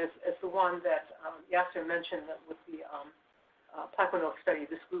 essentially, as the one that Yasser mentioned with the Plaquenil study,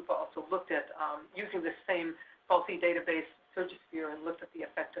 this group also looked at using this same faulty database, Surgisphere, and looked at the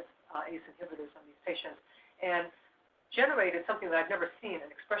effect of ACE inhibitors on these patients, and generated something that I've never seen,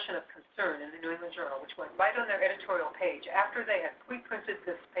 an expression of concern in the New England Journal, which went right on their editorial page. After they had pre-printed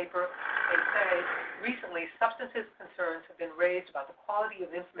this paper, they say, recently, substantive concerns have been raised about the quality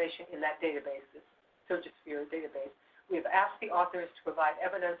of information in that database, this Surgisphere database. We have asked the authors to provide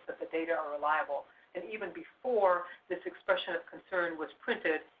evidence that the data are reliable. And even before this expression of concern was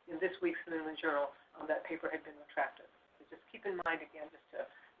printed in this week's New England Journal, that paper had been retracted. So just keep in mind, again, just to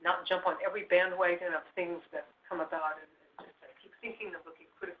not jump on every bandwagon of things that come about, and just keep thinking and looking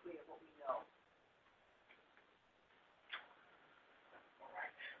critically at what we know. All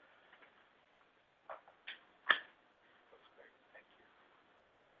right. That's great. Thank you.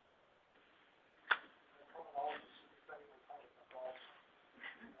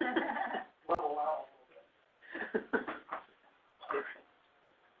 Level out a little bit.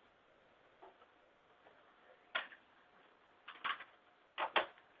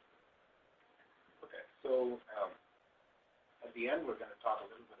 Okay, so at the end, we're going to talk a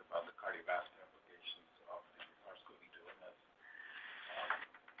little bit about the cardiovascular implications of the SARS-CoV-2 illness.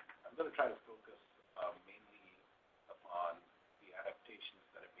 I'm going to try to focus mainly upon the adaptations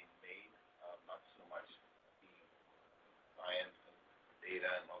that have been made, not so much the science and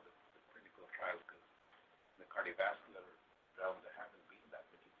data and all the clinical trials, because in the cardiovascular realm, there haven't been that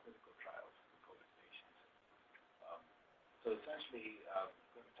many clinical trials for COVID patients. So essentially,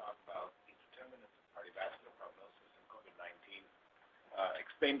 we're going to talk about the determinants of cardiovascular prognosis in COVID-19,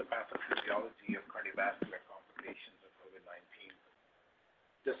 explain the pathophysiology of cardiovascular complications of COVID-19,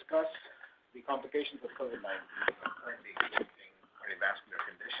 discuss the complications of COVID-19 and currently existing cardiovascular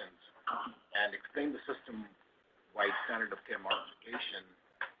conditions, and explain the system-wide standard of care modification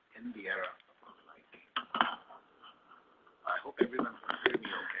in the era of COVID-19. I hope everyone can hear me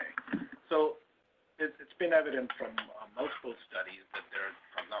okay. So it's been evident from multiple studies that there are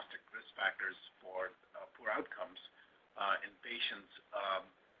prognostic risk factors for poor outcomes in patients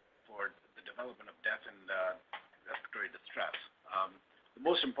for the development of death and respiratory distress. The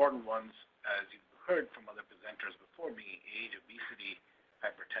most important ones, as you've heard from other presenters before me, age, obesity,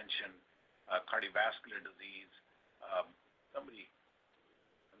 hypertension, cardiovascular disease. I'm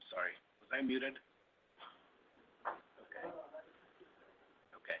sorry, was I muted?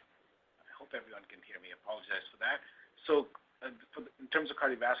 Okay. I hope everyone can hear me. I apologize for that. So in terms of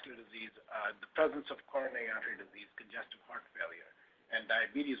cardiovascular disease, the presence of coronary artery disease, congestive heart failure, and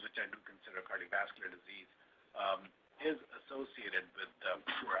diabetes, which I do consider cardiovascular disease, is associated with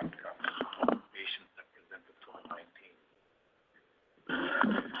poor outcomes in patients that present with COVID-19.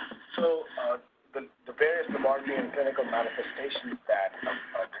 So the various laboratory and clinical manifestations that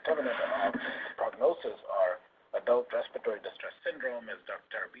are determinant of prognosis are adult respiratory distress syndrome, as Dr.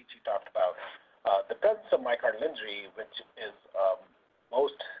 Terabici talked about, the presence of myocardial injury, which is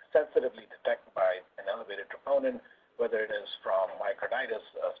most sensitively detected by an elevated troponin, whether it is from myocarditis,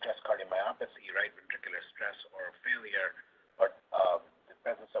 stress cardiomyopathy, right ventricular stress or failure, or the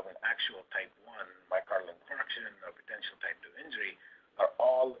presence of an actual type 1 myocardial infarction or potential type 2 injury, are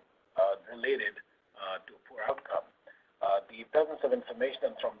all related to a poor outcome. The presence of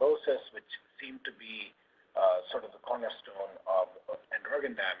inflammation and thrombosis, which seem to be sort of the cornerstone of end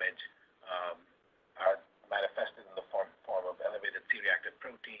organ damage, are manifested in the form of elevated C-reactive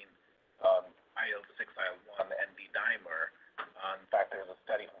protein, IL-6, IL-1, and D-dimer. In fact, there's a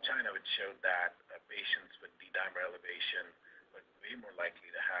study from China which showed that patients with D-dimer elevation were way more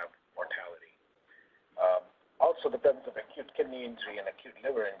likely to have mortality. Also, the presence of acute kidney injury and acute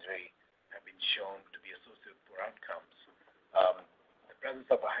liver injury have been shown to be associated with poor outcomes. The presence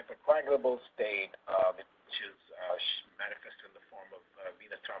of a hypercoagulable state, which is manifested in the form of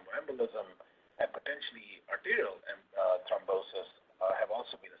venous thromboembolism and potentially arterial thrombosis, have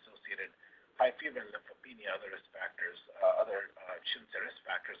also been associated. High fever and lymphopenia, other risk factors, shouldn't say risk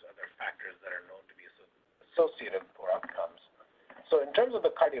factors, other factors that are known to be associated with poor outcomes. So in terms of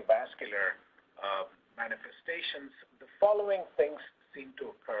the cardiovascular manifestations, the following things seem to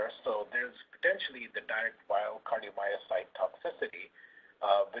occur. So there's potentially the direct viral cardiomyocyte toxicity,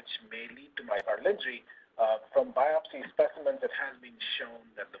 which may lead to myocardial injury. From biopsy specimens, it has been shown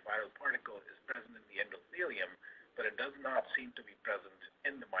that the viral particle is present in the endothelium, but it does not seem to be present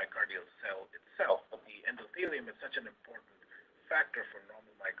in the myocardial cell itself. But the endothelium is such an important factor for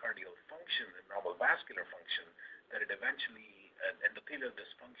normal myocardial function and normal vascular function that it eventually, endothelial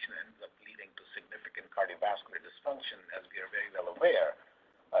dysfunction ends up leading to significant cardiovascular dysfunction, as we are very well aware.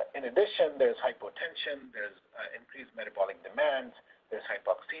 In addition, there's hypotension, there's increased metabolic demands, there's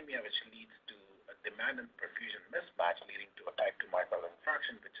hypoxemia, which leads to a demand and perfusion mismatch leading to a type 2 myocardial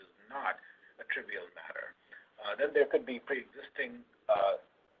infarction, which is not a trivial matter. Then there could be pre-existing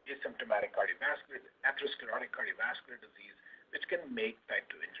asymptomatic cardiovascular, atherosclerotic cardiovascular disease, which can make type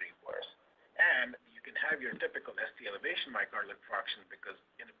 2 injury worse. And you can have your typical ST elevation myocardial infarction because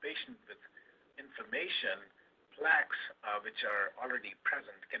in a patient with inflammation, plaques which are already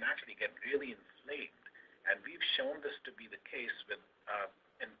present can actually get really inflamed. And we've shown this to be the case with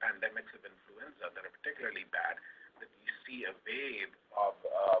in pandemics of influenza that are particularly bad, that you see a wave of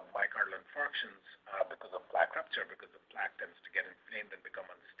myocardial infarctions because of plaque rupture, because the plaque tends to get inflamed and become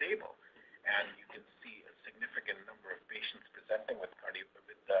unstable. And you can see a significant number of patients presenting with acute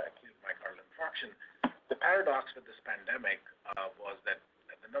myocardial infarction. The paradox with this pandemic was that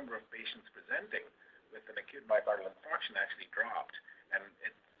the number of patients presenting with an acute myocardial infarction actually dropped. And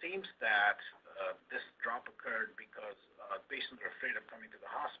it seems that this drop occurred because patients were afraid of coming to the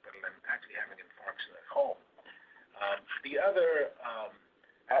hospital and actually having infarction at home. The other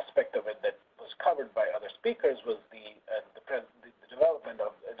aspect of it that was covered by other speakers was the development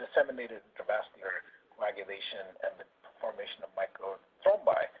of disseminated intravascular coagulation and the formation of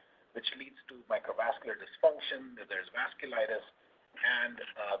microthrombi, which leads to microvascular dysfunction. There's vasculitis, and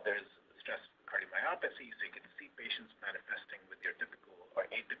there's stress cardiomyopathy. So you can see patients manifesting with your typical or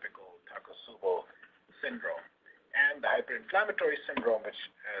atypical Takotsubo syndrome. And the hyperinflammatory syndrome, which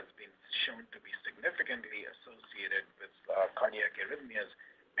has been shown to be significantly associated with cardiac arrhythmias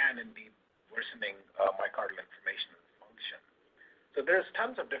and indeed worsening myocardial inflammation and function. So there's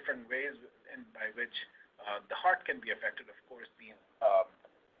tons of different ways by which the heart can be affected. Of course, the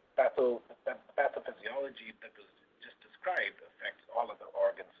pathophysiology that was just described affects all of the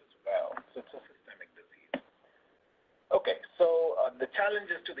organs as well. So it's a systemic disease. Okay, so the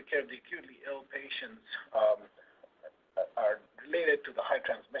challenges to the care of the acutely ill patients are related to the high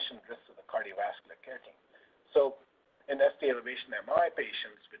transmission risks of the cardiovascular care team. So in ST elevation MI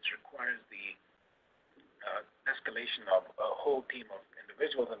patients, which requires the escalation of a whole team of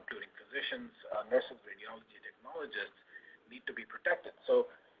individuals, including physicians, nurses, radiology technologists, need to be protected.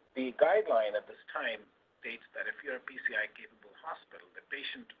 So the guideline at this time states that if you're a PCI-capable hospital, the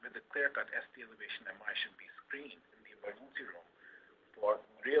patient with a clear-cut ST elevation MI should be screened in the emergency room for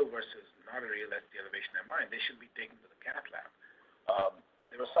real versus not a real ST elevation MI. They should be taken to the cath lab.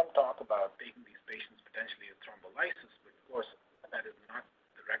 There was some talk about taking these patients potentially with thrombolysis, but of course that is not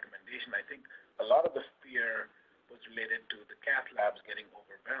the recommendation. I think a lot of the fear was related to the cath labs getting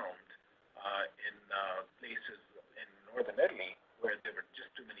overwhelmed in places in northern Italy where there were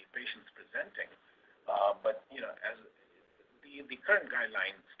just too many patients presenting. But as the current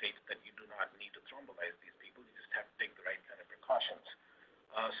guideline states that you do not need to thrombolyze these people, you just have to take the right kind of precautions.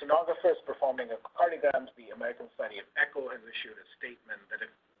 Sonographers performing echocardiograms, the American Society of Echo has issued a statement that if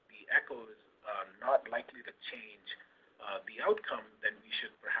the echo is not likely to change the outcome, then we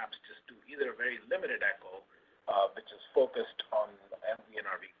should perhaps just do either a very limited echo, which is focused on MV and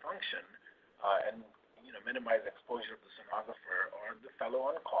RV function, and minimize exposure of the sonographer or the fellow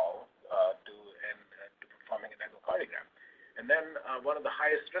on call to performing an echocardiogram. And then one of the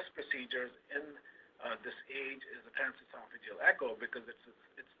highest risk procedures in this age is a transesophageal echo because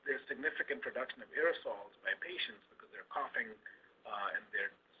there's significant production of aerosols by patients because they're coughing and they're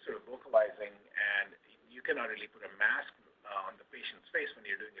sort of vocalizing, and you cannot really put a mask on the patient's face when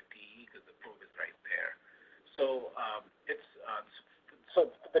you're doing a TE because the probe is right there. So so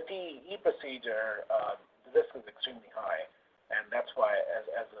the TEE procedure, the risk is extremely high, and that's why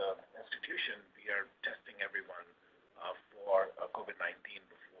as an institution we are testing everyone for COVID-19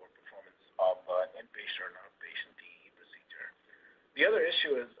 before performance of inpatient or outpatient TEE procedure. The other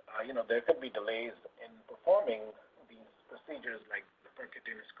issue is, there could be delays in performing these procedures like the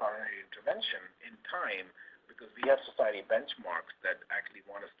percutaneous coronary intervention in time because we have society benchmarks that actually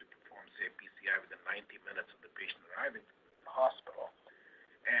want us to perform, say, PCI within 90 minutes of the patient arriving to the hospital.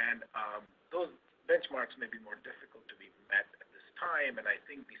 And those benchmarks may be more difficult to be met at this time, and I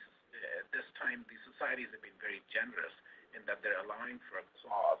think at this time these societies have been very generous in that they're allowing for a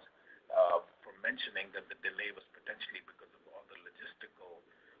clause for mentioning that the delay was potentially because of all the logistical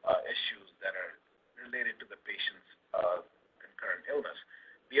issues that are related to the patient's concurrent illness.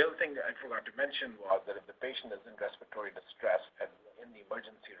 The other thing that I forgot to mention was that if the patient is in respiratory distress and in the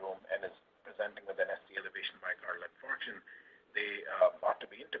emergency room and is presenting with an ST elevation myocardial infarction, they ought to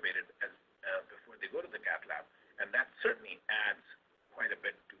be intubated before they go to the cath lab, and that certainly adds quite a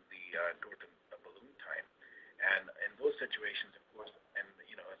bit to the door to the balloon time. And in those situations, of course, and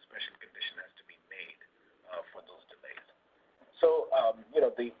a special condition has to be made for those delays. So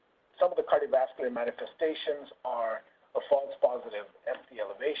some of the cardiovascular manifestations are a false positive ST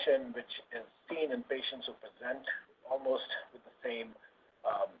elevation, which is seen in patients who present almost with the same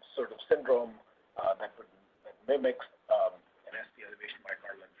sort of syndrome that mimics an ST elevation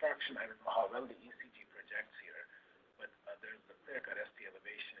myocardial infarction. I don't know how well the ECG projects here, but there's the clear-cut ST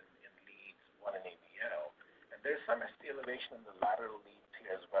elevation in leads, one in AVL, and there's some ST elevation in the lateral leads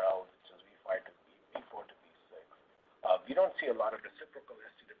here as well, which is V5 to V4 to V6. We don't see a lot of reciprocal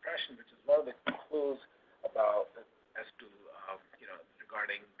ST depression, which is one of the clues about as to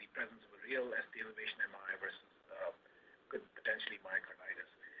regarding the presence of a real ST elevation MI versus could potentially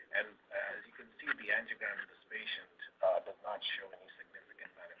myocarditis. And as you can see, the angiogram in this patient does not show any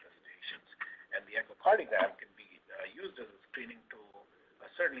significant manifestations. And the echocardiogram can be used as a screening tool.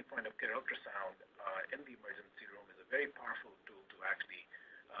 Certainly, point-of-care ultrasound in the emergency room is a very powerful tool to actually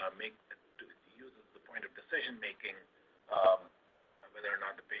use as the point of decision-making whether or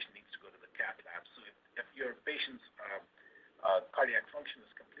not the patient needs to go to the cath lab. So if your patient's cardiac function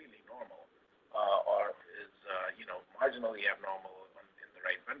is completely normal or is marginally abnormal in the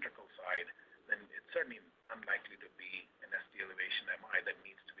right ventricle side, then it's certainly unlikely to be an ST elevation MI that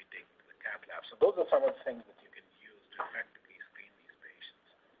needs to be taken to the cath lab. So those are some of the things that you can use to effectively screen these patients.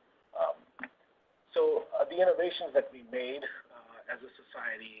 So the innovations that we made as a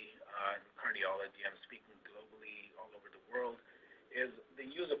society in cardiology, I'm speaking globally all over the world, is the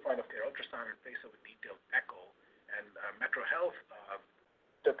use of point-of-care ultrasound in place of a detailed echo. And Metro Health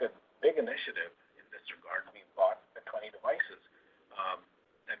took a big initiative in this regard. We bought 20 devices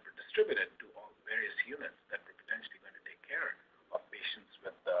that were distributed to all various units that were potentially going to take care of patients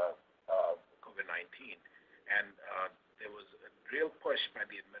with COVID-19. And there was a real push by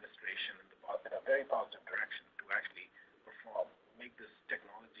the administration in a very positive direction to actually make this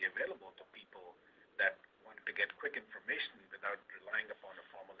technology available to people that wanted to get quick information without relying upon a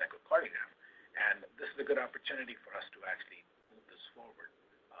formal echocardiogram. And this is a good opportunity for us to actually move this forward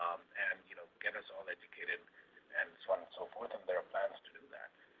and get us all educated and so on and so forth. And there are plans to do that.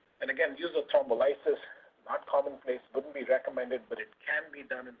 And again, use of thrombolysis, not commonplace, wouldn't be recommended, but it can be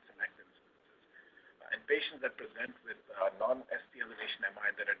done in select instances. In patients that present with non-ST elevation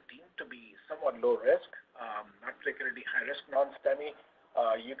MI that are deemed to be somewhat low risk, not particularly high risk non-STEMI,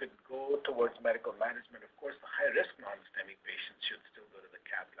 you could go towards medical management. Of course, the high-risk non-STEMI patients should still go to the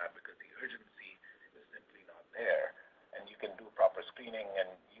cath lab because the urgency is simply not there. And you can do proper screening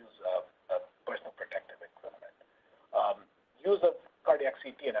and use personal protective equipment. Use of cardiac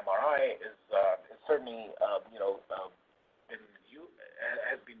CT and MRI is certainly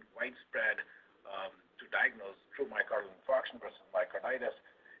has been widespread to diagnose true myocardial infarction versus myocarditis.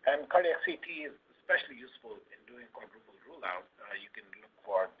 And cardiac CT is especially useful in doing quadruple rule out. You can look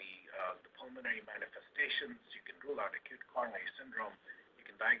for the pulmonary manifestations. You can rule out acute coronary syndrome. You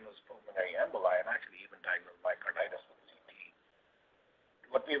can diagnose pulmonary emboli and actually even diagnose myocarditis with CT.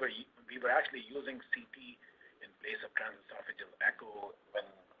 What we were actually using CT in place of transesophageal echo when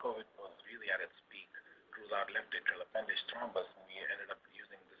COVID was really at its peak, rule out left atrial appendage thrombus, and we ended up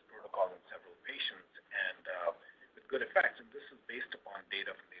using this protocol in several patients and with good effects. And this is based upon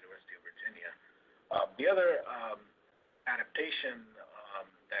data from the University of Virginia. The other adaptation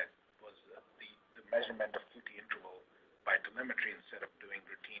that was the measurement of QT interval by telemetry instead of doing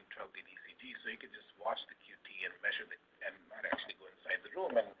routine 12-lead ECG. So you could just watch the QT and measure it and not actually go inside the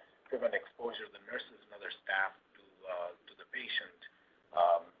room and prevent exposure of the nurses and other staff to the patient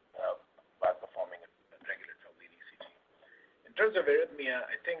by performing a regular 12-lead ECG. In terms of arrhythmia,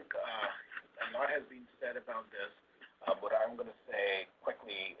 I think a lot has been said about this. What I'm going to say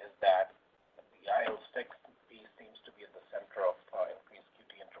quickly is that the IL-6 piece seems to be at the center of increased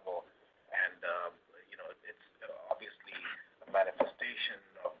QT interval, and it's obviously a manifestation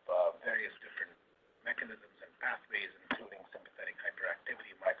of various different mechanisms and pathways, including sympathetic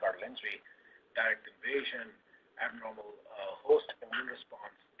hyperactivity, myocardial injury, direct invasion, abnormal host immune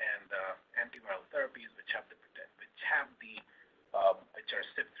response, and antiviral therapies, which are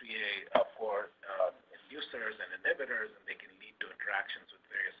CYP3A for inducers and inhibitors, and they can lead to interactions with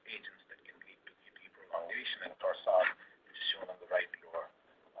various agents that can lead to QT prolongation and torsade, which is shown on the right lower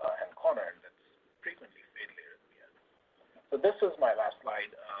hand corner, and that's frequently fatal arrhythmia. So this is my last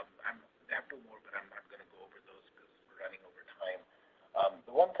slide. I have two more, but I'm not going to go over those because we're running over time.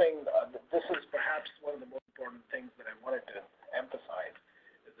 The one thing, this is perhaps one of the most important things that I wanted to emphasize,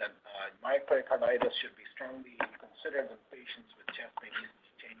 is that myocarditis should be strongly considered in patients with chest pain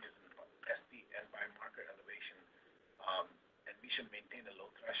changes in ST and biomarker elevation, and we should maintain a low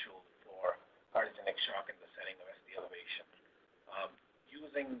threshold for cardiogenic shock in the setting of ST elevation.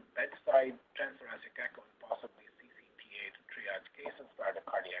 Using bedside transthoracic echo and possibly CCTA to triage cases prior to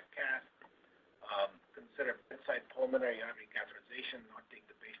cardiac cath. Consider bedside pulmonary artery catheterization, not take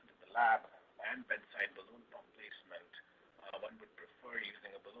the patient to the lab, and bedside balloon pump placement, one would prefer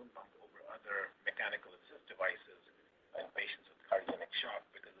using a balloon pump over other mechanical assist devices in patients with cardiogenic shock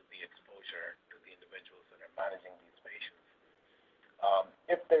because of the exposure to the individuals that are managing these patients.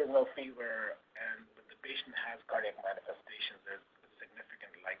 If there's no fever but the patient has cardiac manifestations, there's a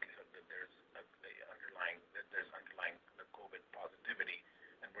significant likelihood that there's underlying the COVID positivity,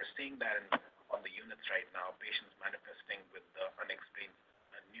 and we're seeing that on the units right now. Patients manifesting with unexplained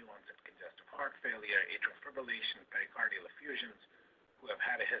new onset congestive heart failure, atrial fibrillation, pericardial effusions, who have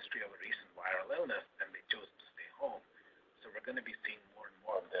had a history of a recent viral illness and they chose to stay home. So we're going to be seeing more and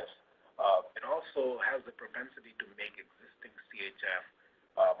more of this. It also has the propensity to make existing CHF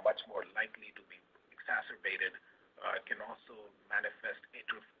much more likely to be exacerbated. It can also manifest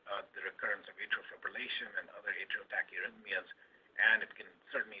the recurrence of atrial fibrillation and other atrial tachyarrhythmias, and it can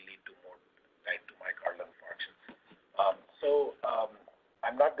certainly lead to more type 2 myocardial infarctions.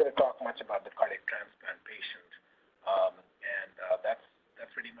 I'm not going to talk much about the cardiac transplant patient, and that's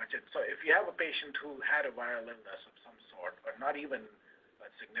pretty much it. So if you have a patient who had a viral illness of some sort, or not even a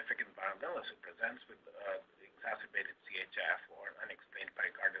significant viral illness, who presents with exacerbated CHF or unexplained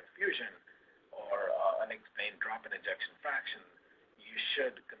pericardial effusion or unexplained drop in ejection fraction, you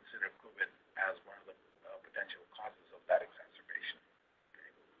should consider COVID as one of the potential causes of that exacerbation.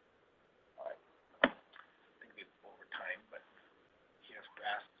 Okay. All right. I think we're over time, but he has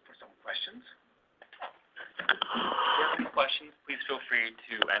asked for some questions. If you have any questions, please feel free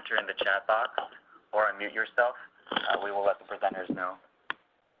to enter in the chat box or unmute yourself. We will let the presenters know.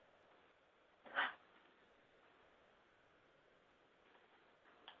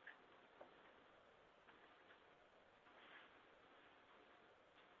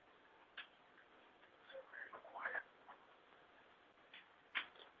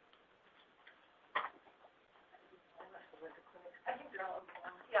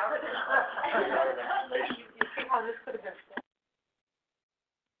 Oh, this could have been.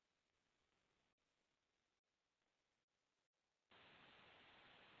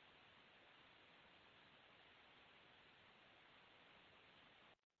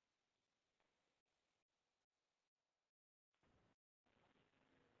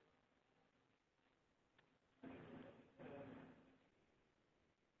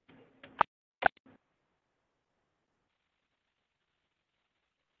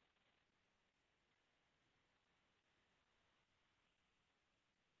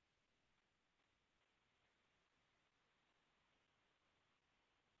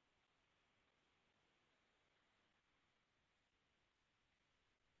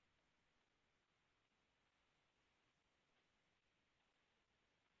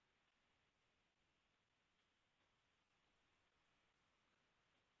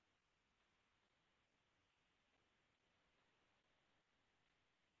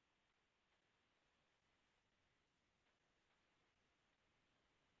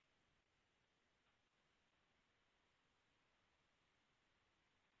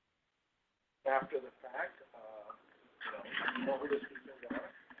 After the fact, know who the speakers are,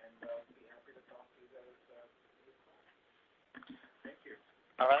 and be happy to talk to you guys. Thank you.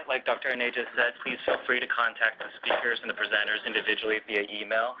 All right, like Dr. Aneja said, please feel free to contact the speakers and the presenters individually via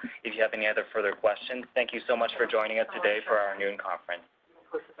email if you have any other further questions. Thank you so much for joining us today for our noon conference.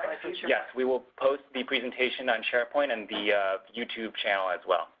 Yes, we will post the presentation on SharePoint and the YouTube channel as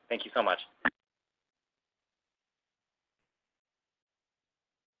well. Thank you so much.